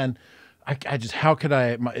like, man, I just, how could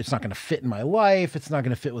it's not going to fit in my life. It's not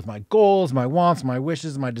going to fit with my goals, my wants, my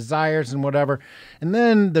wishes, my desires and whatever. And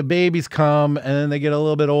then the babies come and then they get a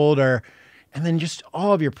little bit older and then just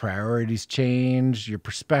all of your priorities change. Your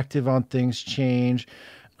perspective on things change.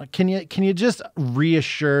 Can you just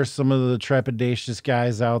reassure some of the trepidatious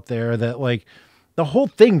guys out there that like the whole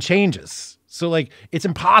thing changes? So like, it's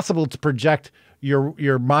impossible to project your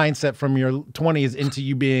mindset from your 20s into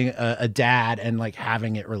you being a dad and like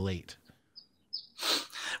having it relate.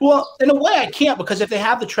 Well, in a way I can't, because if they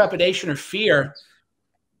have the trepidation or fear,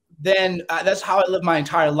 then that's how I lived my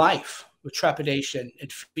entire life, with trepidation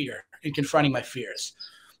and fear and confronting my fears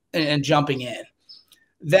and jumping in.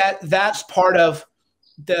 That's part of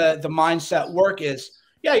the mindset work is,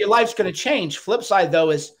 yeah, your life's going to change. Flip side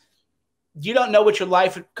though is you don't know what your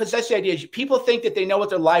life, because that's the idea. People think that they know what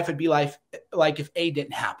their life would be like if A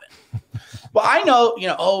didn't happen. Well, I know,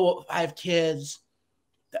 oh, I have kids,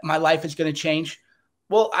 that my life is going to change.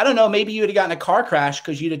 Well, I don't know. Maybe you would have gotten a car crash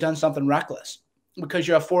because you'd have done something reckless. Because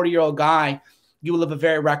you're a 40-year-old guy, you would live a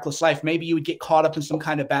very reckless life. Maybe you would get caught up in some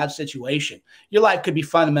kind of bad situation. Your life could be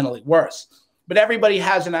fundamentally worse. But everybody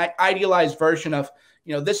has an idealized version of,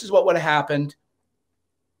 this is what would have happened.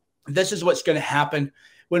 This is what's going to happen.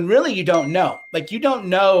 When really you don't know. Like, you don't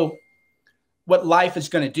know what life is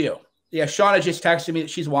going to do. Yeah, Shauna just texted me that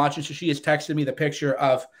she's watching. So she has texted me the picture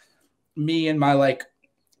of me and my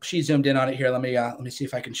she zoomed in on it here. Let me see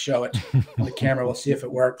if I can show it on the camera. We'll see if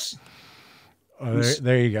it works. Oh,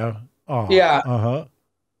 there you go. Oh, yeah. Uh-huh.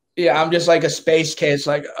 Yeah, I'm just like a space case.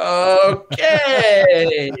 Like,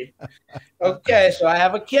 okay. Okay, so I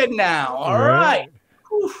have a kid now. All right.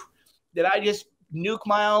 Whew. Did I just nuke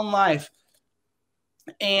my own life?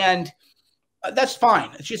 And that's fine.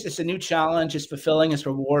 It's a new challenge. It's fulfilling. It's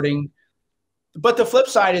rewarding. But the flip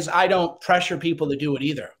side is I don't pressure people to do it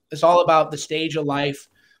either. It's all about the stage of life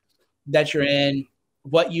that you're in,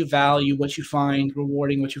 what you value, what you find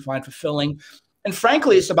rewarding, what you find fulfilling. And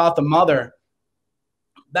frankly, it's about the mother.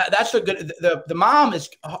 That's the mom is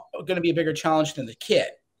going to be a bigger challenge than the kid.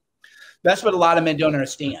 That's what a lot of men don't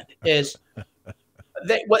understand is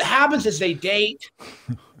what happens is they date.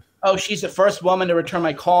 Oh, she's the first woman to return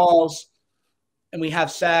my calls and we have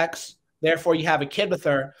sex. Therefore, you have a kid with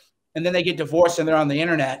her. And then they get divorced and they're on the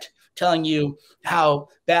internet telling you how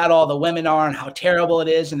bad all the women are and how terrible it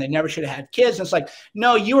is. And they never should have had kids. And it's like,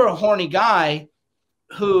 no, you were a horny guy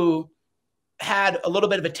who had a little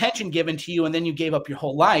bit of attention given to you. And then you gave up your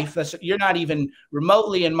whole life. You're not even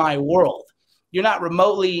remotely in my world. You're not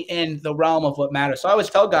remotely in the realm of what matters. So I always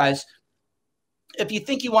tell guys, if you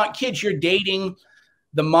think you want kids, you're dating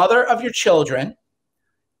the mother of your children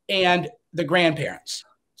and the grandparents.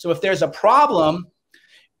 So if there's a problem,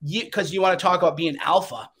 because you want to talk about being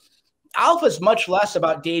alpha is much less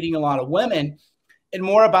about dating a lot of women and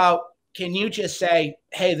more about, can you just say,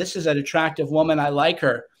 hey, this is an attractive woman. I like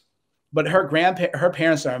her, but her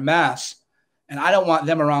parents are a mess. and I don't want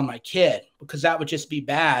them around my kid because that would just be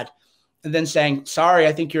bad. And then saying, sorry,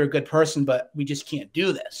 I think you're a good person, but we just can't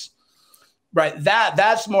do this. Right.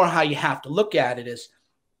 That's more how you have to look at it is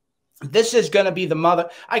this is going to be the mother.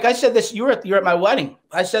 Like I said this, you're at my wedding.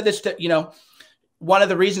 I said this to, you know, one of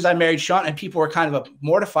the reasons I married Sean, and people were kind of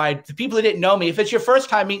mortified. The people who didn't know me, if it's your first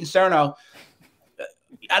time meeting Cerno,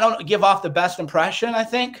 I don't give off the best impression, I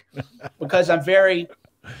think, because I'm very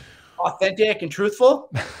authentic and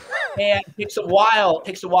truthful. And it takes a while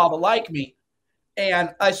to like me.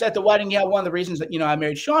 And I said at the wedding, yeah, one of the reasons that, you know, I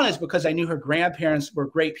married Sean is because I knew her grandparents were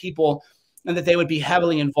great people and that they would be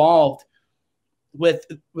heavily involved with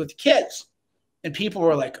kids. And people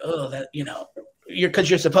were like, oh, that, you know, because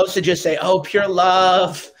you're supposed to just say, oh, pure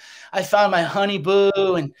love. I found my honey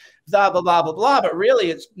boo and blah, blah, blah, blah, blah. But really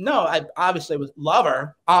it's no, I obviously was love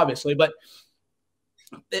her, obviously, but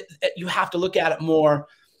you have to look at it more.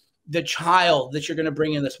 The child that you're going to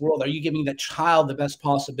bring in this world, are you giving the child the best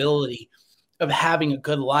possibility of having a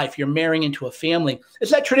good life? You're marrying into a family.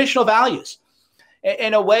 It's that traditional values.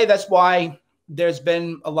 In a way, that's why there's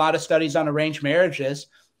been a lot of studies on arranged marriages.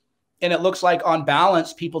 And it looks like on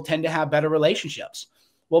balance, people tend to have better relationships.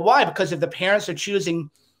 Well, why? Because if the parents are choosing,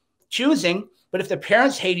 but if the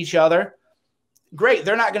parents hate each other, great.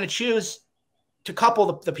 They're not going to choose to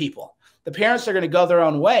couple the people. The parents are going to go their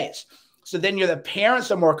own ways. So then the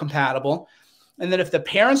parents are more compatible. And then if the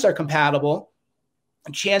parents are compatible,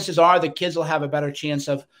 chances are the kids will have a better chance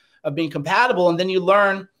of being compatible. And then you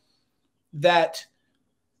learn that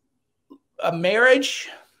a marriage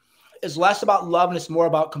is less about love and it's more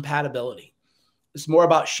about compatibility. It's more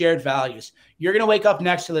about shared values. You're going to wake up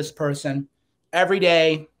next to this person every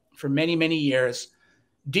day for many, many years.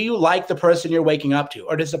 Do you like the person you're waking up to?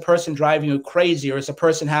 Or does the person drive you crazy? Or does the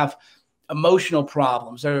person have emotional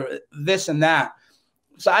problems or this and that?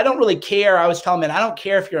 So I don't really care. I was telling men, I don't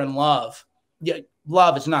care if you're in love. Yeah,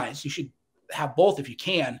 love is nice. You should have both if you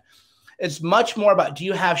can. It's much more about, do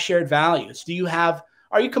you have shared values?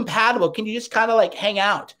 Are you compatible? Can you just kind of like hang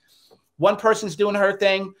out? One person's doing her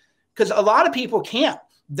thing, because a lot of people can't.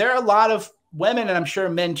 There are a lot of women, and I'm sure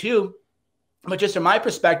men too, but just from my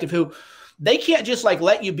perspective, who they can't just like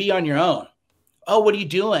let you be on your own. Oh, what are you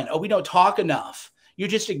doing? Oh, we don't talk enough. You're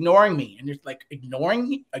just ignoring me. And you're like,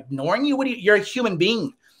 ignoring you? You're a human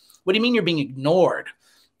being. What do you mean you're being ignored?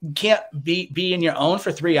 You can't be in your own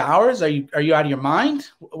for 3 hours? Are you out of your mind?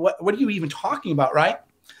 What are you even talking about, right?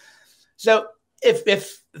 So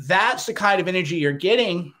if that's the kind of energy you're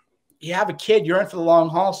getting, you have a kid, you're in for the long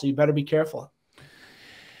haul, so you better be careful.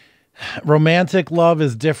 Romantic love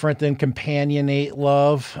is different than companionate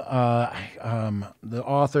love. The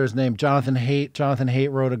author's name, Jonathan Haidt. Jonathan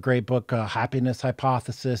Haidt wrote a great book, Happiness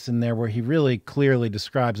Hypothesis, in there where he really clearly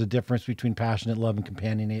describes the difference between passionate love and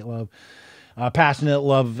companionate love. Passionate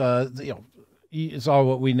love, it's all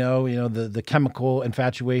what we know. You know, the chemical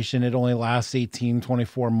infatuation, it only lasts 18,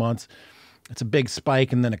 24 months. It's a big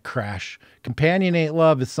spike and then a crash. Companionate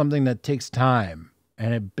love is something that takes time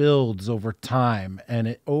and it builds over time.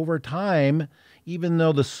 And over time, even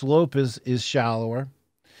though the slope is shallower,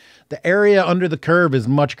 the area under the curve is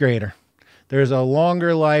much greater. There's a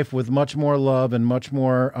longer life with much more love and much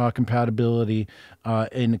more compatibility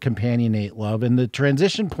in companionate love. And the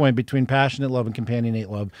transition point between passionate love and companionate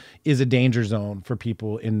love is a danger zone for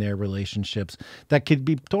people in their relationships that could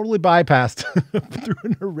be totally bypassed through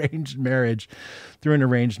an arranged marriage.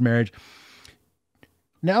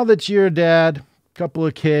 Now that you're a dad, couple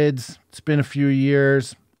of kids, it's been a few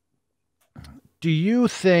years, do you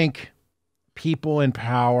think people in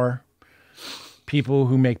power, people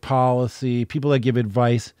who make policy, people that give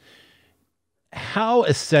advice, how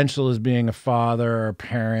essential is being a father or a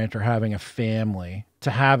parent or having a family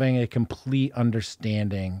to having a complete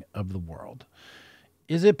understanding of the world?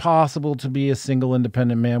 Is it possible to be a single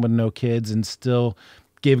independent man with no kids and still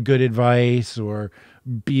give good advice or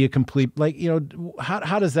be a complete,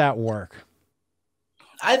 how does that work?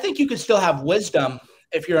 I think you can still have wisdom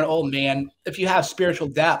if you're an old man, if you have spiritual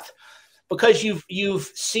depth, because you've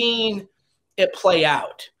seen it play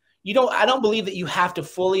out. I don't believe that you have to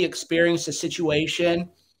fully experience the situation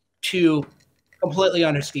to completely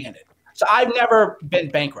understand it. So I've never been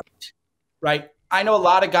bankrupt, right? I know a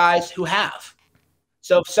lot of guys who have.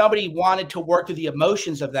 So if somebody wanted to work through the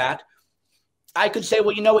emotions of that, I could say,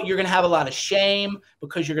 well, you know what? You're going to have a lot of shame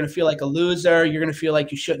because you're going to feel like a loser. You're going to feel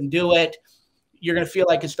like you shouldn't do it. You're going to feel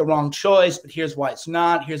like it's the wrong choice, but here's why it's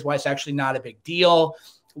not. Here's why it's actually not a big deal.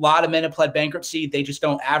 A lot of men have pled bankruptcy. They just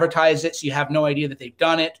don't advertise it, so you have no idea that they've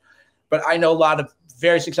done it. But I know a lot of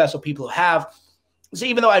very successful people who have. So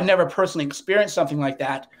even though I've never personally experienced something like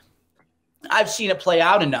that, I've seen it play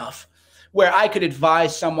out enough where I could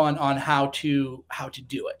advise someone on how to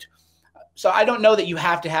do it. So I don't know that you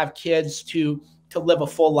have to have kids to live a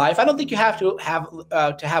full life. I don't think you have to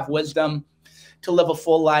have wisdom to live a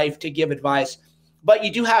full life, to give advice, but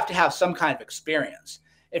you do have to have some kind of experience.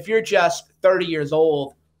 If you're just 30 years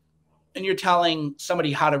old and you're telling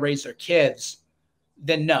somebody how to raise their kids,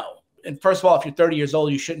 then no. And first of all, if you're 30 years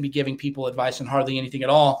old, you shouldn't be giving people advice on hardly anything at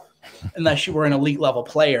all, unless you were an elite level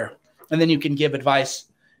player. And then you can give advice,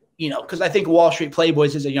 because I think Wall Street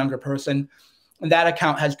Playboys is a younger person, and that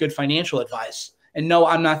account has good financial advice. And no,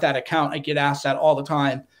 I'm not that account. I get asked that all the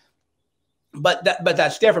time. But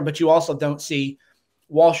that's different. But you also don't see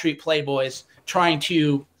Wall Street Playboys trying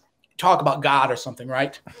to talk about God or something,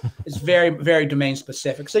 right? It's very, very domain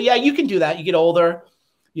specific. So yeah, you can do that. You get older.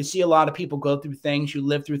 You see a lot of people go through things. You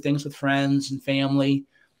live through things with friends and family.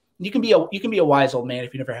 You can be a wise old man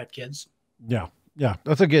if you never had kids. Yeah. Yeah,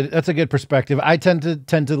 that's a good perspective. I tend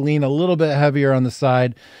to lean a little bit heavier on the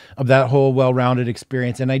side of that whole well-rounded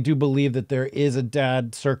experience. And I do believe that there is a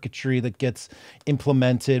dad circuitry that gets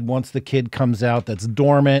implemented once the kid comes out that's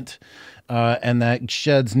dormant, and that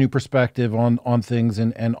sheds new perspective on things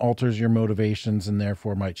and alters your motivations and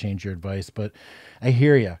therefore might change your advice. But I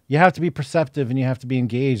hear you. You have to be perceptive and you have to be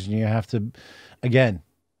engaged and you have to, again,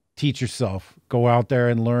 teach yourself, go out there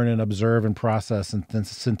and learn and observe and process and then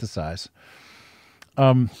synthesize.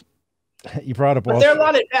 You brought up, but there are a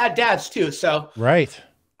lot of bad dads too. So, right.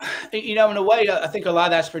 In a way, I think a lot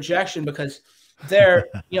of that's projection because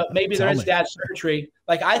maybe there is dad circuitry.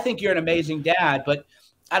 Like, I think you're an amazing dad, but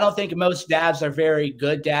I don't think most dads are very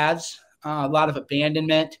good dads. A lot of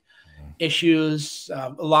abandonment issues.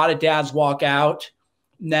 A lot of dads walk out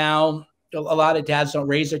now. A lot of dads don't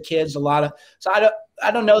raise their kids. So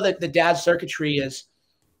I don't know that the dad circuitry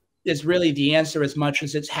is really the answer as much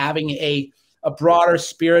as it's having a broader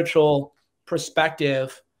spiritual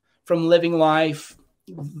perspective from living life,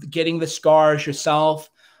 getting the scars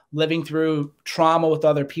yourself, living through trauma with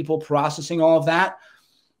other people, processing all of that.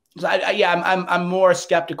 So I'm more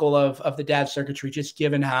skeptical of the dad circuitry, just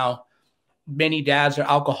given how many dads are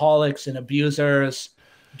alcoholics and abusers,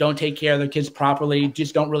 don't take care of their kids properly,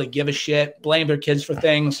 just don't really give a shit, blame their kids for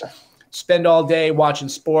things, spend all day watching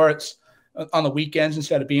sports on the weekends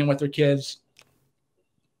instead of being with their kids.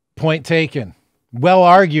 Point taken. Well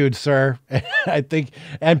argued, sir. I think,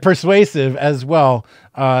 and persuasive as well.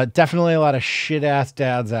 Definitely a lot of shit ass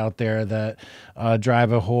dads out there that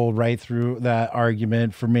drive a hole right through that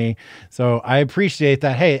argument for me. So I appreciate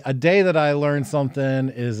that. Hey, a day that I learned something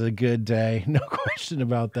is a good day. No question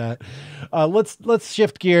about that. Let's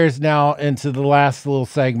shift gears now into the last little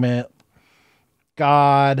segment.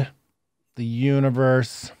 God, the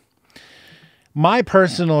universe. My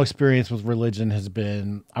personal experience with religion has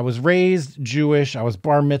been, I was raised Jewish. I was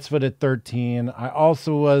bar mitzvahed at 13. I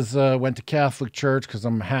also went to Catholic church because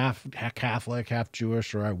I'm half Catholic, half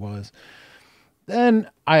Jewish, or I was. Then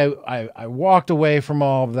I walked away from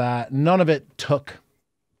all of that. None of it took.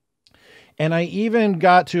 And I even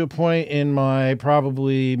got to a point in my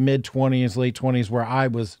probably mid-20s, late 20s, where I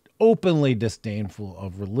was openly disdainful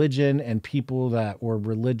of religion and people that were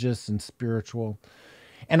religious and spiritual.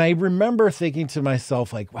 And I remember thinking to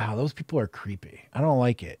myself, like, wow, those people are creepy. I don't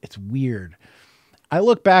like it. It's weird. I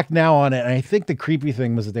look back now on it, and I think the creepy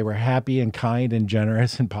thing was that they were happy and kind and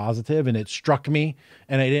generous and positive, and it struck me,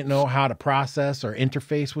 and I didn't know how to process or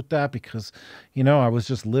interface with that because, I was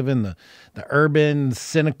just living the urban,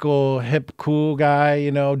 cynical, hip, cool guy,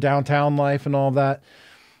 downtown life and all that.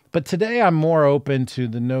 But today I'm more open to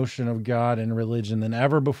the notion of God and religion than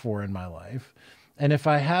ever before in my life. And if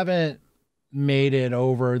I haven't made it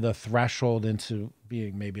over the threshold into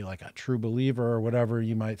being maybe like a true believer or whatever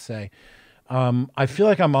you might say, I feel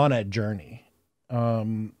like I'm on a journey.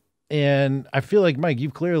 And I feel like, Mike,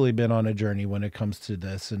 you've clearly been on a journey when it comes to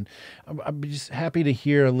this. And I'm just happy to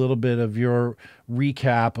hear a little bit of your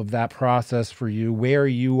recap of that process for you, where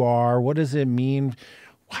you are, what does it mean?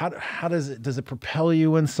 How does it propel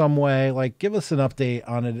you in some way? Like, give us an update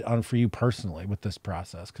on it for you personally with this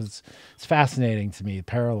process. Cause it's fascinating to me,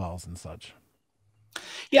 parallels and such.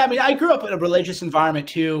 Yeah. I mean, I grew up in a religious environment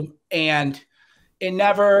too, and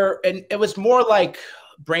it was more like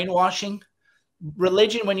brainwashing.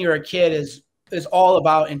 Religion when you're a kid is all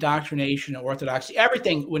about indoctrination and orthodoxy,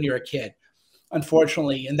 everything when you're a kid,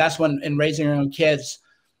 unfortunately. And that's when, in raising your own kids,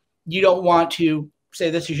 you don't want to say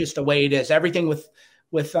this is just the way it is. Everything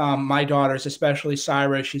with my daughters, especially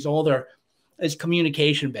Cyrus, she's older, is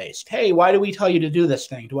communication based. Hey, why do we tell you to do this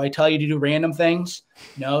thing? Do I tell you to do random things?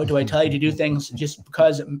 No. Do I tell you to do things just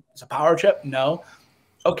because it's a power trip? No.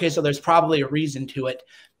 Okay, so there's probably a reason to it.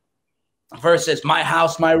 Versus my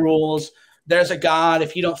house, my rules. there's a God.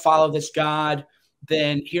 If you don't follow this God,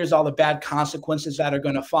 then here's all the bad consequences that are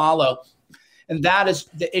going to follow. And that is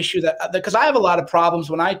the issue because I have a lot of problems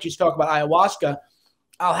when I just talk about ayahuasca.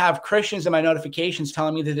 I'll have Christians in my notifications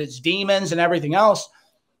telling me that it's demons and everything else.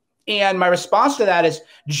 And my response to that is,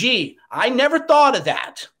 gee, I never thought of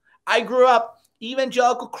that. I grew up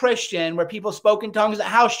evangelical Christian where people spoke in tongues at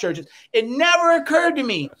house churches. It never occurred to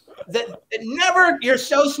me you're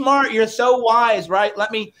so smart, you're so wise, right?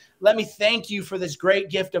 Let me thank you for this great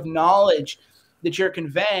gift of knowledge that you're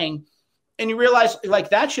conveying. And you realize like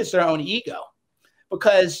that's just their own ego.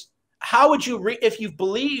 Because how would you, if you've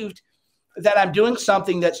believed that I'm doing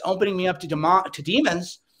something that's opening me up to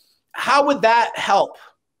demons, how would that help?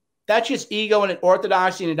 That's just ego and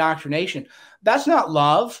orthodoxy and indoctrination. That's not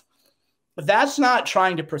love. That's not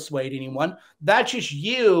trying to persuade anyone. That's just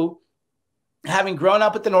you having grown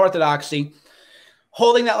up with an orthodoxy,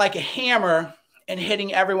 holding that like a hammer and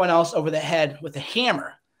hitting everyone else over the head with a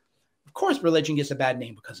hammer. Of course, religion gets a bad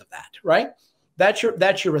name because of that, right? That's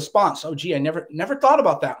your response. Oh, gee, I never thought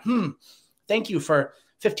about that. Thank you for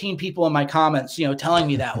 15 people in my comments, telling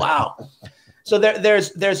me that. Wow. So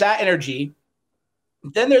there's that energy.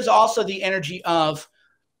 Then there's also the energy of,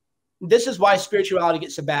 this is why spirituality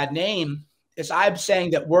gets a bad name, is I'm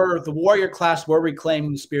saying that we're the warrior class, we're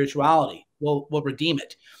reclaiming spirituality. We'll redeem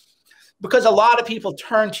it. Because a lot of people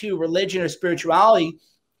turn to religion or spirituality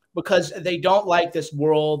because they don't like this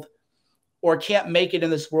world or can't make it in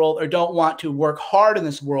this world or don't want to work hard in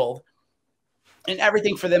this world. And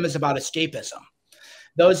everything for them is about escapism.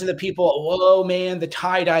 Those are the people, oh man, the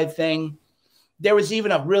tie-dye thing. There was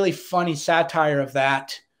even a really funny satire of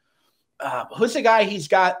that. Who's the guy? He's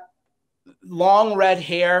got long red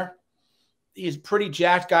hair. He's a pretty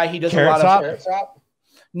jacked guy. He does Carrot a lot Top? of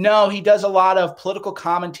no, he does a lot of political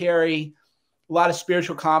commentary, a lot of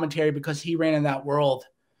spiritual commentary because he ran in that world.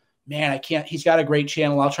 Man, I can't. He's got a great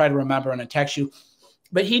channel. I'll try to remember and I'll text you.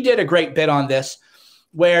 But he did a great bit on this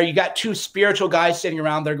where you got two spiritual guys sitting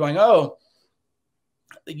around there going, oh,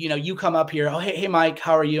 you come up here. Oh, hey, Mike,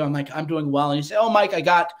 how are you? I'm like, I'm doing well. And you say, oh, Mike,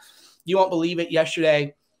 you won't believe it.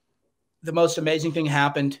 Yesterday, the most amazing thing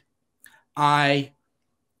happened. I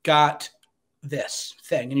got this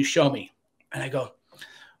thing. And you show me. And I go,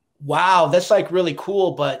 wow, that's like really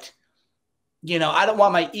cool. But, I don't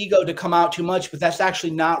want my ego to come out too much, but that's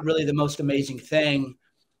actually not really the most amazing thing.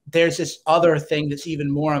 There's this other thing that's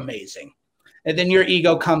even more amazing. And then your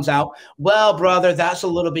ego comes out. Well, brother, that's a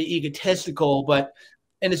little bit egotistical,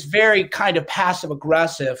 and it's very kind of passive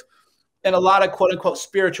aggressive. And a lot of quote unquote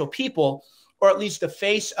spiritual people, or at least the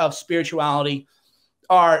face of spirituality,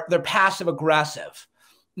 they're passive aggressive.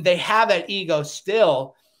 They have that ego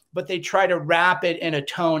still, but they try to wrap it in a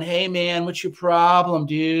tone. Hey man, what's your problem,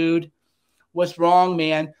 dude? What's wrong,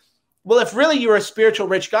 man? Well, if really you were a spiritual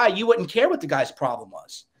rich guy, you wouldn't care what the guy's problem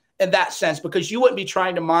was in that sense, because you wouldn't be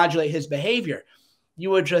trying to modulate his behavior. You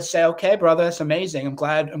would just say, okay, brother, that's amazing. I'm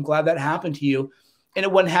glad that happened to you. And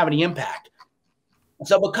it wouldn't have any impact.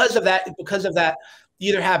 So because of that, you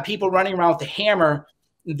either have people running around with a hammer,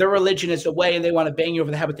 their religion is the way, and they want to bang you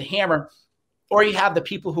over the head with the hammer, or you have the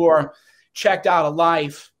people who are checked out of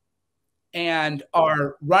life and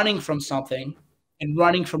are running from something and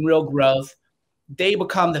running from real growth. They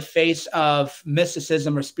become the face of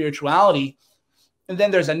mysticism or spirituality. And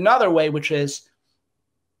then there's another way, which is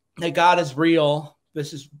that God is real.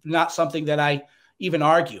 This is not something that I even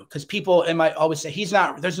argue, because people might always say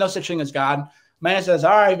there's no such thing as God. My answer is,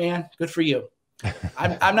 all right, man, good for you.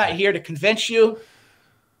 I'm not here to convince you.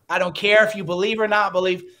 I don't care if you believe or not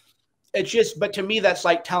believe. It's just, but to me, that's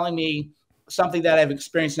like telling me something that I've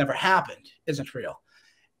experienced never happened isn't real.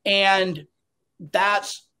 And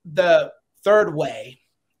that's the third way,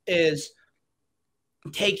 is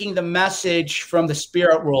taking the message from the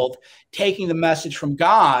spirit world, taking the message from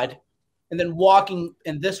God, and then walking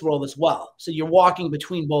in this world as well. So you're walking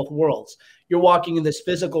between both worlds. You're walking in this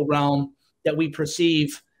physical realm that we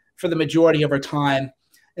perceive for the majority of our time.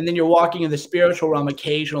 And then you're walking in the spiritual realm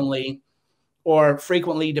occasionally or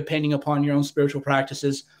frequently, depending upon your own spiritual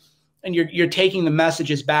practices. And you're taking the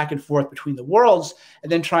messages back and forth between the worlds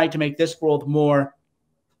and then trying to make this world more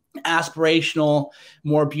aspirational,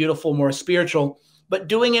 more beautiful, more spiritual, but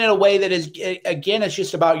doing it in a way that is, again, it's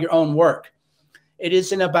just about your own work. It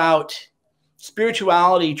isn't about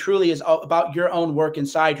spirituality. Truly is about your own work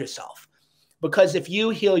inside yourself. Because if you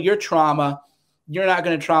heal your trauma, you're not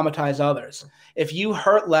going to traumatize others. If you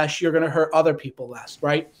hurt less, you're going to hurt other people less,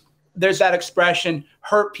 right? There's that expression,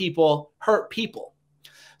 hurt people hurt people.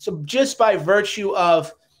 So just by virtue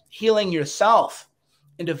of healing yourself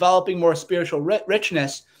and developing more spiritual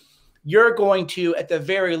richness, you're going to, at the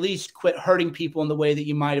very least, quit hurting people in the way that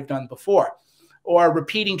you might have done before. or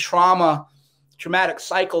repeating traumatic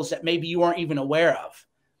cycles that maybe you weren't even aware of.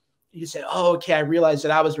 You say, oh, okay, I realized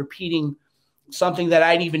that I was repeating something that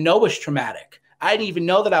I didn't even know was traumatic. I didn't even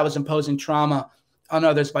know that I was imposing trauma on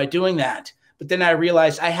others by doing that. But then I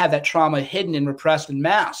realized I had that trauma hidden and repressed and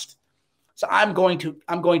masked. So I'm going to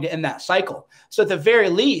end that cycle. So at the very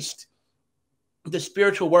least, the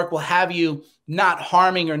spiritual work will have you not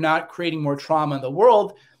harming or not creating more trauma in the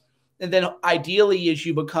world. And then ideally, as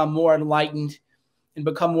you become more enlightened and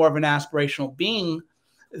become more of an aspirational being,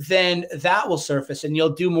 then that will surface and you'll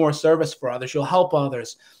do more service for others. You'll help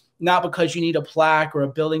others, not because you need a plaque or a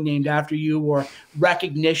building named after you or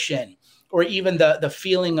recognition or even the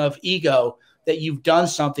feeling of ego that you've done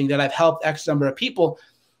something, that I've helped X number of people,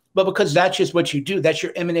 but because that's just what you do. That's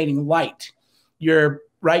your emanating light. You're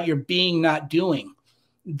being, not doing.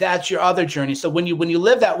 That's your other journey. So when you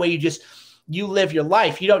live that way, you live your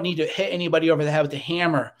life. You don't need to hit anybody over the head with a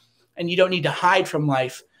hammer, and you don't need to hide from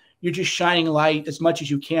life. You're just shining light as much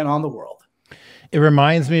as you can on the world. It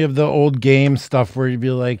reminds me of the old game stuff where you'd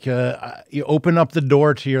be like, you open up the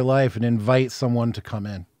door to your life and invite someone to come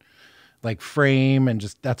in, like frame, and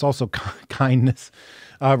just, that's also kindness,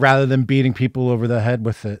 rather than beating people over the head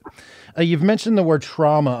with it. You've mentioned the word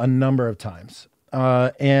trauma a number of times.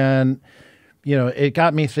 And you know, it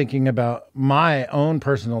got me thinking about my own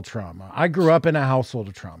personal trauma. I grew up in a household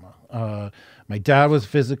of trauma. My dad was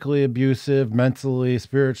physically abusive, mentally,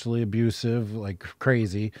 spiritually abusive, like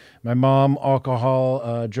crazy. My mom,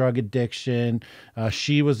 alcohol, drug addiction.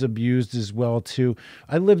 She was abused as well, too.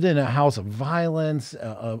 I lived in a house of violence,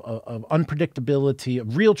 of unpredictability,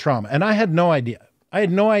 of real trauma. And I had no idea. I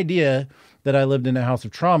had no idea that I lived in a house of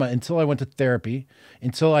trauma until I went to therapy,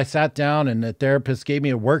 until I sat down and the therapist gave me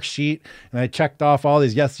a worksheet and I checked off all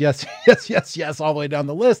these yes, yes, yes, yes, yes, all the way down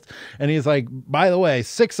the list. And he's like, by the way,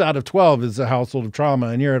 6 out of 12 is a household of trauma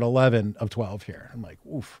and you're at 11 of 12 here. I'm like,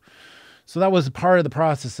 oof. So that was part of the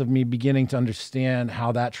process of me beginning to understand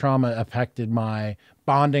how that trauma affected my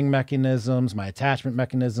bonding mechanisms, my attachment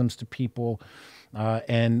mechanisms to people,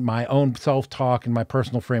 and my own self-talk and my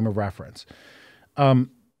personal frame of reference.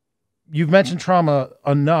 You've mentioned trauma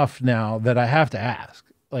enough now that I have to ask,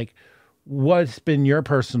 like, what's been your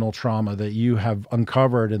personal trauma that you have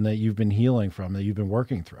uncovered and that you've been healing from, that you've been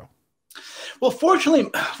working through? Well,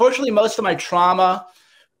 fortunately, most of my trauma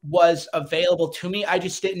was available to me. I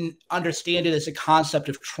just didn't understand it as a concept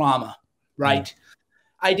of trauma, right? Mm.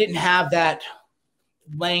 I didn't have that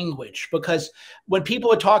language, because when people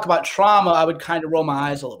would talk about trauma, I would kind of roll my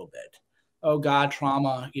eyes a little bit. Oh God,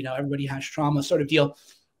 trauma, you know, everybody has trauma sort of deal.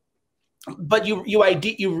 But you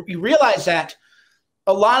realize that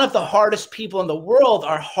a lot of the hardest people in the world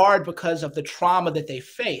are hard because of the trauma that they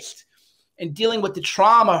faced. And dealing with the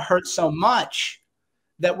trauma hurts so much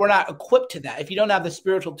that we're not equipped to that. If you don't have the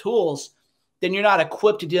spiritual tools, then you're not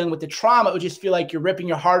equipped to dealing with the trauma. It would just feel like you're ripping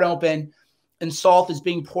your heart open and salt is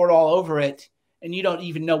being poured all over it, and you don't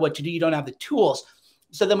even know what to do. You don't have the tools.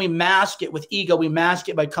 So then we mask it with ego. We mask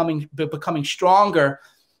it by becoming stronger,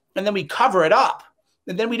 and then we cover it up.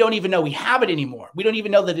 And then we don't even know we have it anymore. We don't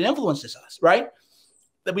even know that it influences us, right?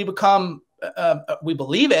 That we become, we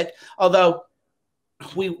believe it, although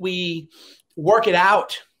we work it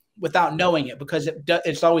out without knowing it, because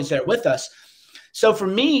it's always there with us. So for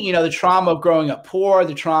me, you know, the trauma of growing up poor,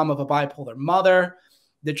 the trauma of a bipolar mother,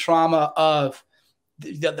 the trauma of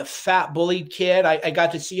the fat bullied kid, I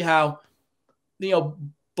got to see how, you know,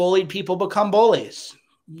 bullied people become bullies.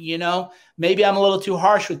 You know, maybe I'm a little too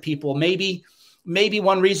harsh with people. Maybe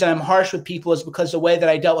one reason I'm harsh with people is because the way that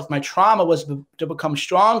I dealt with my trauma was to become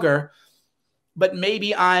stronger. But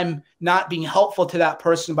maybe I'm not being helpful to that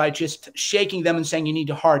person by just shaking them and saying you need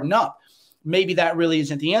to harden up. Maybe that really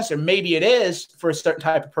isn't the answer. Maybe it is for a certain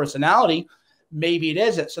type of personality. Maybe it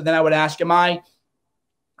isn't. So then I would ask, am I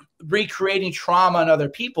recreating trauma in other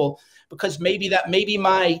people? Because maybe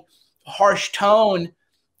my harsh tone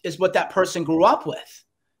is what that person grew up with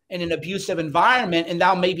in an abusive environment. And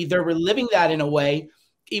now maybe they're reliving that in a way,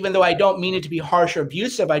 even though I don't mean it to be harsh or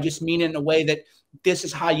abusive. I just mean it in a way that this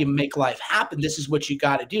is how you make life happen. This is what you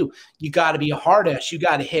got to do. You got to be a hard ass. You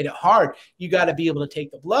got to hit it hard. You got to be able to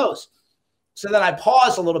take the blows. So then I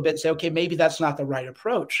pause a little bit and say, okay, maybe that's not the right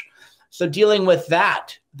approach. So dealing with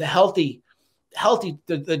that, the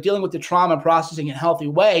dealing with the trauma processing in a healthy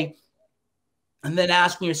way, and then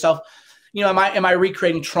asking yourself, you know, am I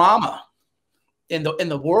recreating trauma in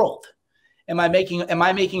the world? Am I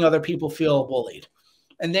making other people feel bullied?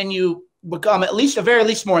 And then you become at least, very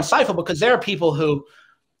least, more insightful, because there are people who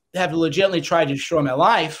have legitimately tried to destroy my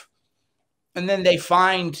life, and then they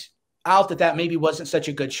find out that maybe wasn't such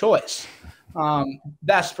a good choice.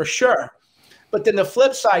 That's for sure. But then the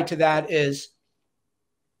flip side to that is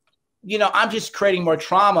you know, I'm just creating more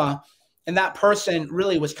trauma. And that person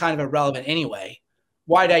really was kind of irrelevant anyway.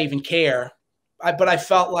 Why'd I even care? But I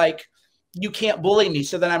felt like you can't bully me.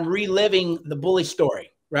 So then I'm reliving the bully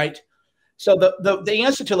story, right? So the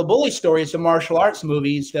answer to the bully story is the martial arts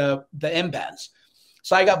movies, the embeds.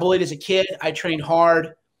 So I got bullied as a kid. I trained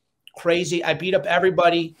hard, crazy. I beat up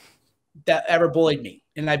everybody that ever bullied me.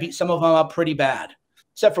 And I beat some of them up pretty bad.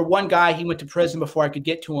 Except for one guy, he went to prison before I could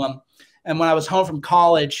get to him. And when I was home from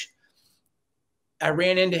college, I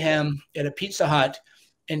ran into him at a Pizza Hut,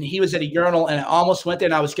 and he was at a urinal, and I almost went there,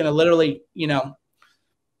 and I was going to literally, you know,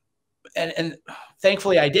 and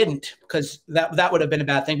thankfully I didn't, because that would have been a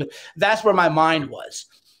bad thing. But that's where my mind was.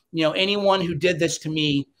 You know, anyone who did this to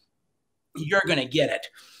me, you're going to get it.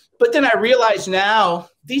 But then I realized now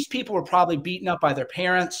these people were probably beaten up by their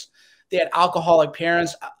parents. They had alcoholic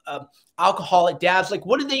parents, alcoholic dads. Like,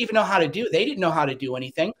 what did they even know how to do? They didn't know how to do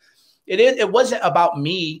anything. It wasn't about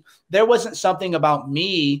me. There wasn't something about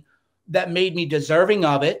me that made me deserving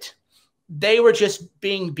of it. They were just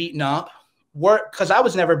being beaten up. Because I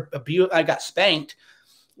was never abused. I got spanked,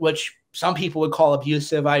 which some people would call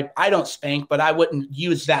abusive. I don't spank, but I wouldn't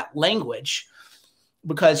use that language,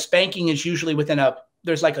 because spanking is usually within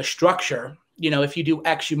there's like a structure. You know, if you do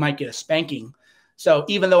X, you might get a spanking. So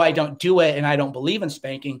even though I don't do it and I don't believe in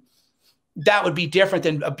spanking, that would be different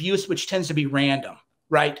than abuse, which tends to be random,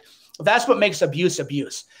 right? That's what makes abuse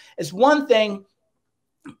abuse. It's one thing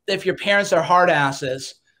if your parents are hard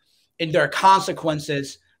asses and there are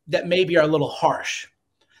consequences that maybe are a little harsh.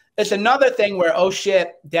 It's another thing where, oh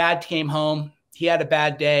shit, dad came home, he had a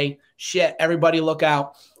bad day, shit, everybody look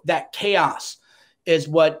out. That chaos is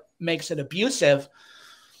what makes it abusive.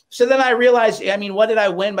 So then I realized, I mean, what did I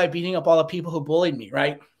win by beating up all the people who bullied me,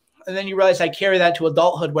 right? And then you realize I carry that to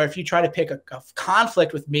adulthood, where if you try to pick a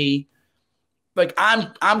conflict with me, like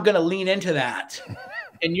I'm going to lean into that,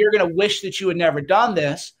 and you're going to wish that you had never done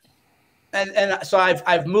this. And so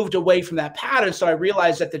I've moved away from that pattern. So I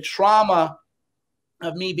realized that the trauma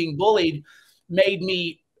of me being bullied made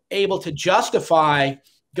me able to justify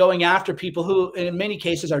going after people who, in many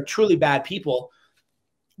cases, are truly bad people.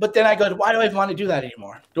 But then I go, why do I even want to do that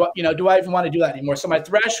anymore? Do I even want to do that anymore? So my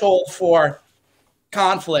threshold for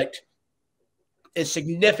conflict is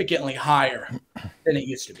significantly higher than it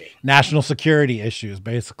used to be. National security issues,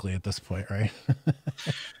 basically, at this point, right?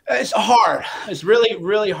 It's hard. It's really,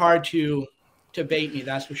 really hard to bait me,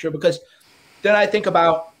 that's for sure. Because then I think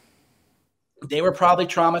about, they were probably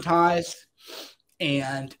traumatized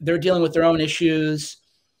and they're dealing with their own issues.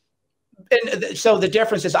 And so the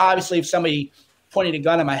difference is, obviously, if somebody pointed a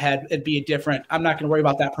gun at my head, it'd be a different, I'm not going to worry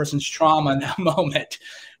about that person's trauma in that moment.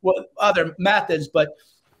 Well, other methods, but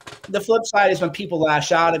the flip side is when people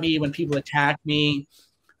lash out at me, when people attack me.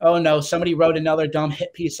 Oh no, somebody wrote another dumb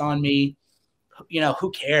hit piece on me. You know, who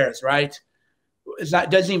cares, right? It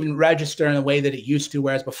doesn't even register in the way that it used to.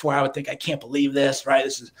 Whereas before I would think, I can't believe this, right?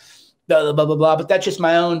 This is blah, blah, blah, blah, blah. But that's just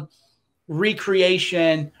my own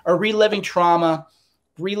recreation or reliving trauma,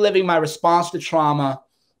 reliving my response to trauma,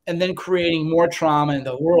 and then creating more trauma in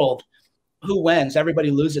the world. Who wins? Everybody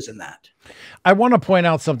loses in that. I want to point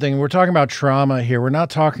out something. We're talking about trauma here. We're not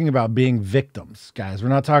talking about being victims, guys. We're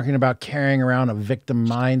not talking about carrying around a victim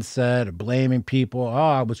mindset or blaming people. Oh,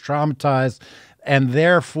 I was traumatized, and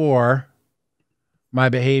therefore my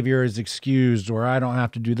behavior is excused, or I don't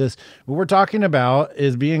have to do this. What we're talking about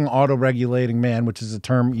is being auto-regulating man, which is a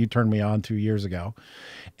term you turned me on to years ago.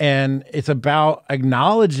 And it's about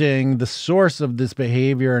acknowledging the source of this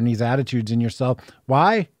behavior and these attitudes in yourself.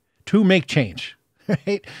 Why? To make change.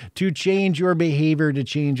 Right? To change your behavior, to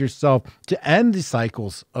change yourself, to end the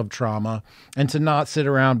cycles of trauma, and to not sit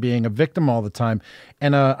around being a victim all the time.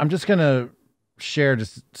 And I'm just going to share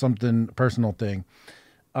just something, personal thing.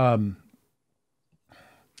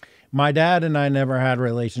 My dad and I never had a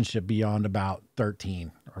relationship beyond about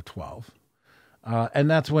 13 or 12. And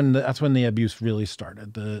that's when the abuse really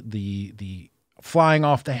started. The flying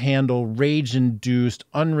off the handle, rage-induced,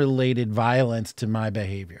 unrelated violence to my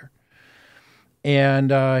behavior.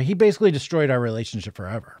 And he basically destroyed our relationship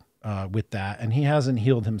forever with that. And he hasn't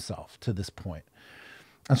healed himself to this point.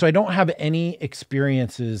 And so I don't have any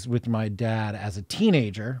experiences with my dad as a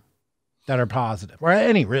teenager that are positive, or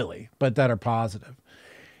any really, but that are positive.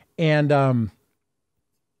 And now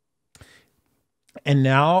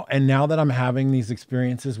that I'm having these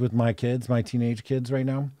experiences with my kids, my teenage kids right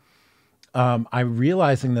now, I'm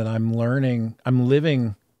realizing that I'm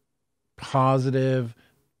living positive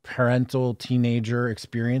parental teenager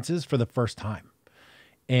experiences for the first time.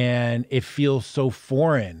 And it feels so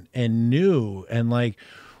foreign and new, and like,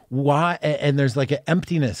 why? And there's like an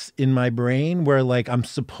emptiness in my brain where like I'm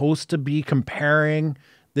supposed to be comparing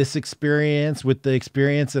this experience with the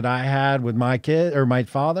experience that I had with my kid or my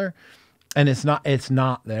father, and it's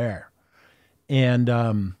not there. And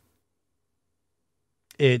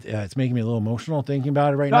it's making me a little emotional thinking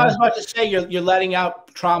about it right now. I was about to say you're letting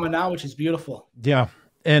out trauma now, which is beautiful. Yeah.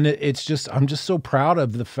 And it's just, I'm just so proud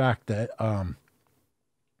of the fact that I'm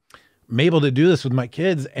able to do this with my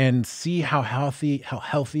kids and see how healthy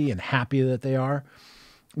and happy that they are.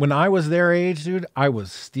 When I was their age, dude, I was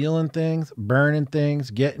stealing things, burning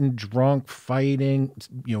things, getting drunk, fighting.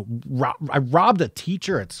 You know, I robbed a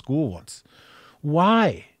teacher at school once.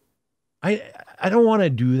 Why? I don't want to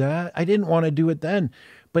do that. I didn't want to do it then,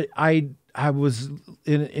 but I was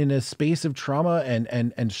in a space of trauma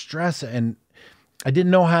and stress, and I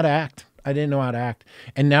didn't know how to act.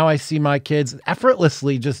 And now I see my kids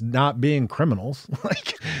effortlessly just not being criminals.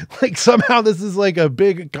 like somehow this is like a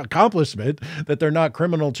big accomplishment that they're not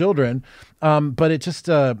criminal children. But it just,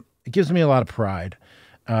 it gives me a lot of pride,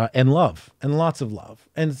 and love, and lots of love.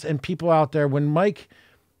 And people out there, when Mike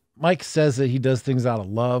says that he does things out of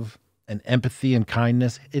love and empathy and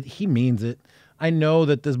kindness, he means it. I know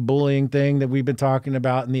that this bullying thing that we've been talking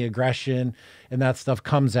about and the aggression and that stuff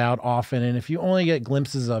comes out often. And if you only get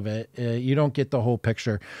glimpses of it, you don't get the whole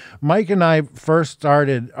picture. Mike and I first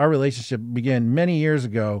started, our relationship began many years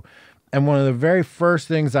ago. And one of the very first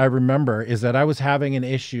things I remember is that I was having an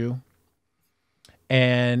issue,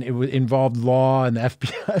 and it involved law and the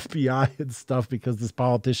FBI and stuff, because this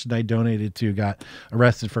politician I donated to got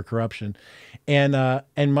arrested for corruption. And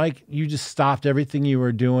Mike, you just stopped everything you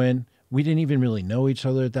were doing. We didn't even really know each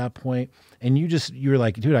other at that point. And you were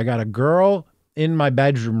like, dude, I got a girl in my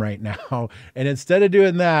bedroom right now. And instead of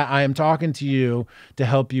doing that, I am talking to you to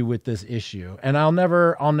help you with this issue. And I'll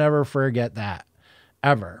never forget that,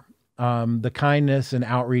 ever. The kindness and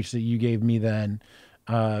outreach that you gave me then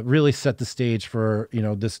really set the stage for,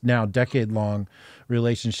 this now decade-long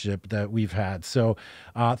relationship that we've had. So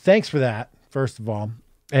thanks for that, first of all.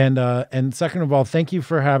 And second of all, thank you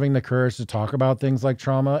for having the courage to talk about things like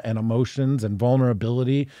trauma and emotions and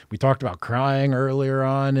vulnerability. We talked about crying earlier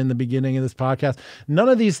on in the beginning of this podcast. None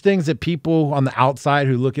of these things that people on the outside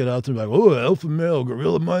who look at us and be like, oh, alpha male,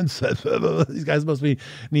 gorilla mindset. These guys must be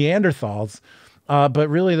Neanderthals. But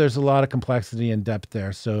really, there's a lot of complexity and depth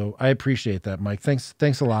there. So I appreciate that, Mike.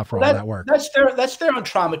 Thanks a lot for all that work. That's their own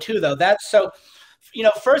trauma too, though. That's so.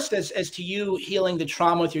 First as to you healing the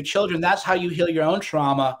trauma with your children, that's how you heal your own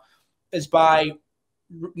trauma, is by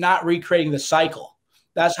not recreating the cycle.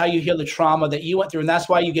 That's how you heal the trauma that you went through. And that's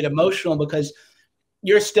why you get emotional, because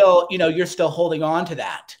you're still holding on to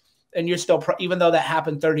that. And you're still, even though that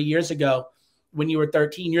happened 30 years ago when you were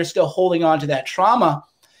 13, you're still holding on to that trauma.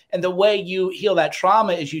 And the way you heal that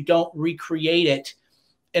trauma is you don't recreate it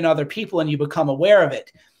in other people, and you become aware of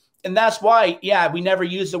it. And that's why, we never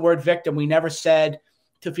used the word victim. We never said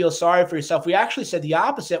to feel sorry for yourself. We actually said the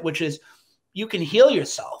opposite, which is you can heal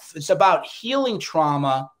yourself. It's about healing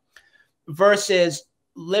trauma versus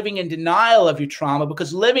living in denial of your trauma,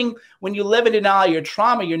 because when you live in denial of your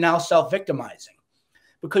trauma, you're now self-victimizing,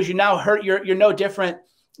 because you now hurt. You're no different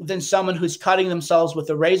than someone who's cutting themselves with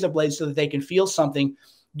a razor blade so that they can feel something.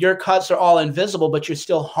 Your cuts are all invisible, but you're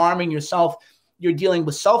still harming yourself. You're dealing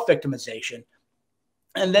with self-victimization.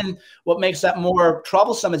 And then what makes that more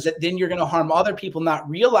troublesome is that then you're going to harm other people, not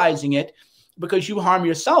realizing it, because you harm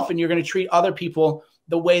yourself, and you're going to treat other people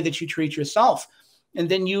the way that you treat yourself. And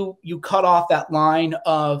then you cut off that line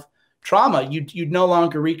of trauma. You no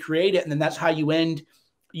longer recreate it. And then that's how you end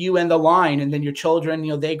the line. And then your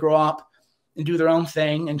children, they grow up and do their own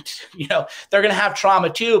thing. And, they're going to have trauma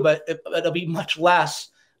too, but it'll be much less,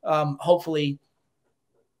 hopefully,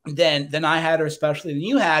 than I had, or especially than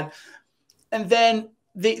you had. And then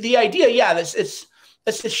the idea, it's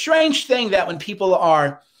a strange thing that when people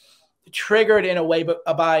are triggered in a way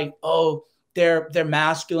by, oh, they're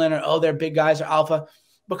masculine, or, oh, they're big guys or alpha,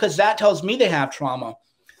 because that tells me they have trauma.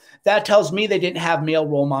 That tells me they didn't have male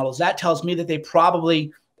role models. That tells me that they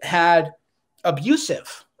probably had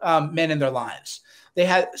abusive men in their lives.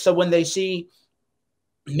 So when they see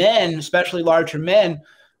men, especially larger men,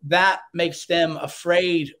 that makes them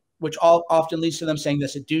afraid, which often leads to them saying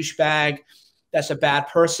that's a douchebag, that's a bad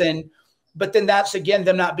person. But then that's, again,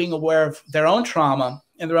 them not being aware of their own trauma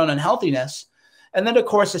and their own unhealthiness. And then, of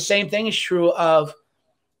course, the same thing is true of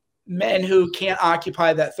men who can't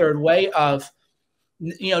occupy that third way of,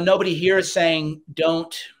 nobody here is saying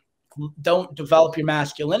don't develop your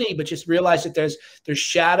masculinity, but just realize that there's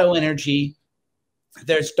shadow energy,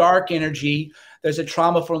 there's dark energy, there's a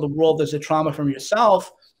trauma from the world, there's a trauma from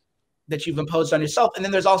yourself that you've imposed on yourself. And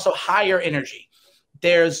then there's also higher energy.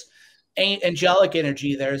 There's angelic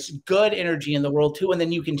energy. There's good energy in the world too. And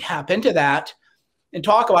then you can tap into that and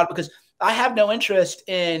talk about it, because I have no interest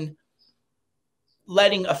in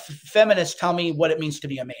letting a feminist tell me what it means to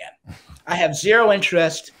be a man. I have zero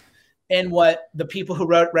interest in what the people who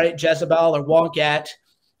wrote Jezebel or Wonkat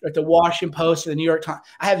or the Washington Post or the New York Times,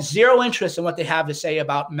 I have zero interest in what they have to say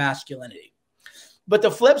about masculinity. But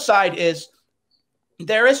the flip side is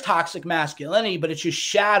there is toxic masculinity, but it's just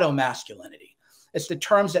shadow masculinity. It's the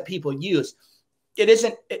terms that people use. It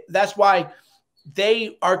isn't, that's why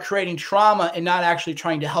they are creating trauma and not actually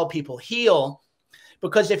trying to help people heal.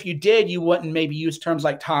 Because if you did, you wouldn't maybe use terms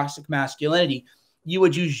like toxic masculinity. You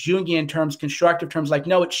would use Jungian terms, constructive terms like,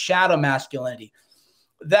 no, it's shadow masculinity.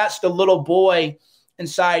 That's the little boy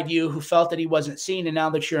inside you who felt that he wasn't seen. And now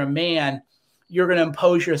that you're a man, you're going to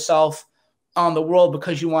impose yourself on the world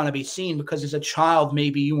because you want to be seen, because as a child,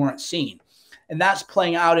 maybe you weren't seen. And that's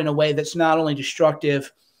playing out in a way that's not only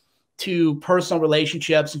destructive to personal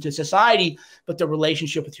relationships and to society, but the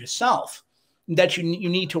relationship with yourself, that you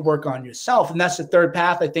need to work on yourself. And that's the third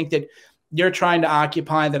path I think that you're trying to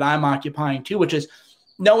occupy, that I'm occupying too, which is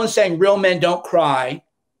no one's saying real men don't cry.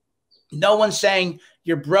 No one's saying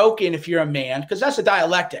you're broken if you're a man, because that's a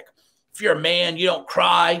dialectic. If you're a man, you don't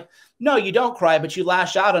cry. No, you don't cry, but you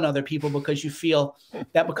lash out on other people because you feel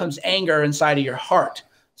that becomes anger inside of your heart.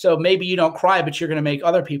 So maybe you don't cry, but you're going to make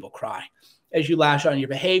other people cry as you lash out on your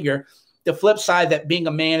behavior. The flip side, that being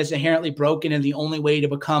a man is inherently broken, and the only way to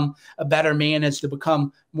become a better man is to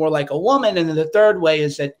become more like a woman. And then the third way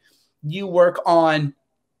is that you work on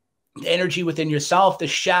the energy within yourself, the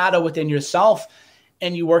shadow within yourself,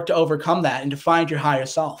 and you work to overcome that and to find your higher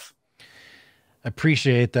self. I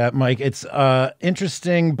appreciate that, Mike. It's an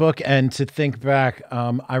interesting book, and to think back,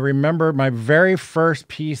 I remember my very first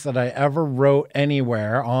piece that I ever wrote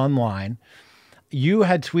anywhere online. You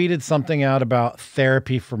had tweeted something out about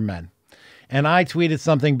therapy for men, and I tweeted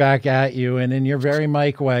something back at you, and in your very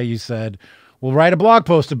Mike way, you said, "We'll write a blog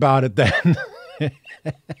post about it then."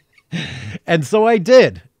 And so I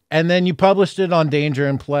did. And then you published it on Danger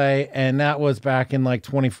and Play, and that was back in like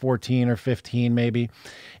 2014 or 15 maybe.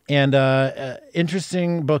 And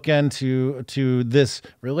interesting bookend to this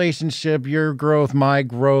relationship, your growth, my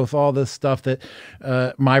growth, all this stuff that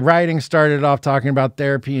my writing started off talking about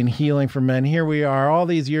therapy and healing for men. Here we are all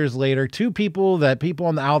these years later, two people that people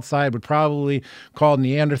on the outside would probably call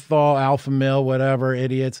Neanderthal, alpha male, whatever,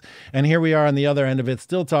 idiots. And here we are on the other end of it,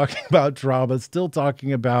 still talking about trauma, still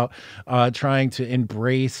talking about trying to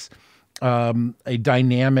embrace a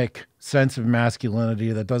dynamic sense of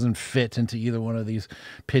masculinity that doesn't fit into either one of these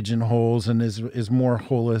pigeonholes and is more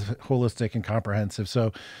holistic and comprehensive.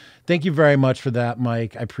 So thank you very much for that,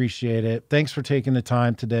 Mike. I appreciate it. Thanks for taking the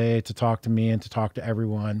time today to talk to me and to talk to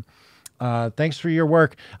everyone. Thanks for your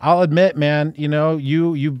work. I'll admit, man, you know,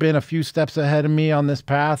 you've been a few steps ahead of me on this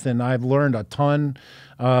path, and I've learned a ton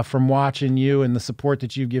from watching you, and the support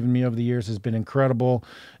that you've given me over the years has been incredible.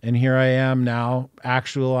 And here I am now,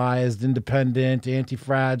 actualized, independent,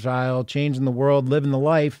 anti-fragile, changing the world, living the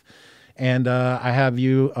life. And I have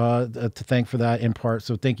you to thank for that in part.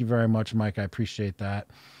 So thank you very much, Mike. I appreciate that.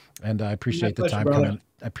 And I appreciate the time coming.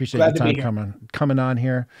 I appreciate the time coming on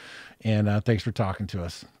here. And thanks for talking to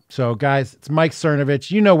us. So guys, it's Mike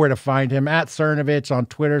Cernovich. You know where to find him, at Cernovich on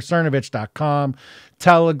Twitter, cernovich.com,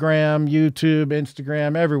 Telegram, YouTube,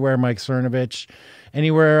 Instagram, everywhere, Mike Cernovich.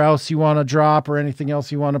 Anywhere else you want to drop or anything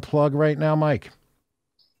else you want to plug right now, Mike?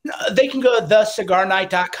 They can go to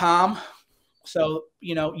thecigarnight.com. So,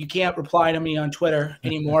 you know, you can't reply to me on Twitter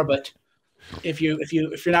anymore, but if you're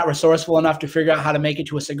not resourceful enough to figure out how to make it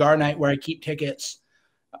to a cigar night where I keep tickets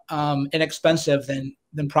inexpensive,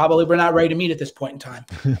 then probably we're not ready to meet at this point in time.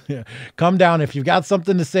 Yeah. Come down. If you've got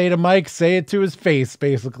something to say to Mike, say it to his face,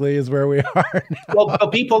 basically, is where we are now. Well,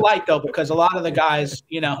 people like, though, because a lot of the guys,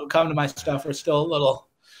 you know, who come to my stuff are still a little,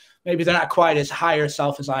 maybe they're not quite as higher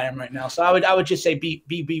self as I am right now. So I would just say be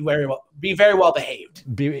very well behaved.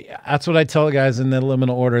 That's what I tell guys in the Liminal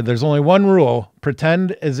Order. There's only one rule: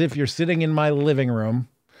 pretend as if you're sitting in my living room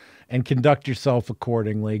and conduct yourself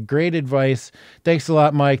accordingly. Great advice. Thanks a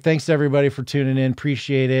lot, Mike. Thanks to everybody for tuning in.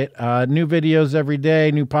 Appreciate it. New videos every day,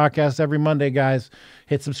 new podcasts every Monday, guys.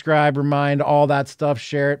 Hit subscribe, remind, all that stuff.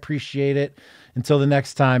 Share it. Appreciate it. Until the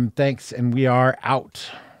next time, thanks, and we are out.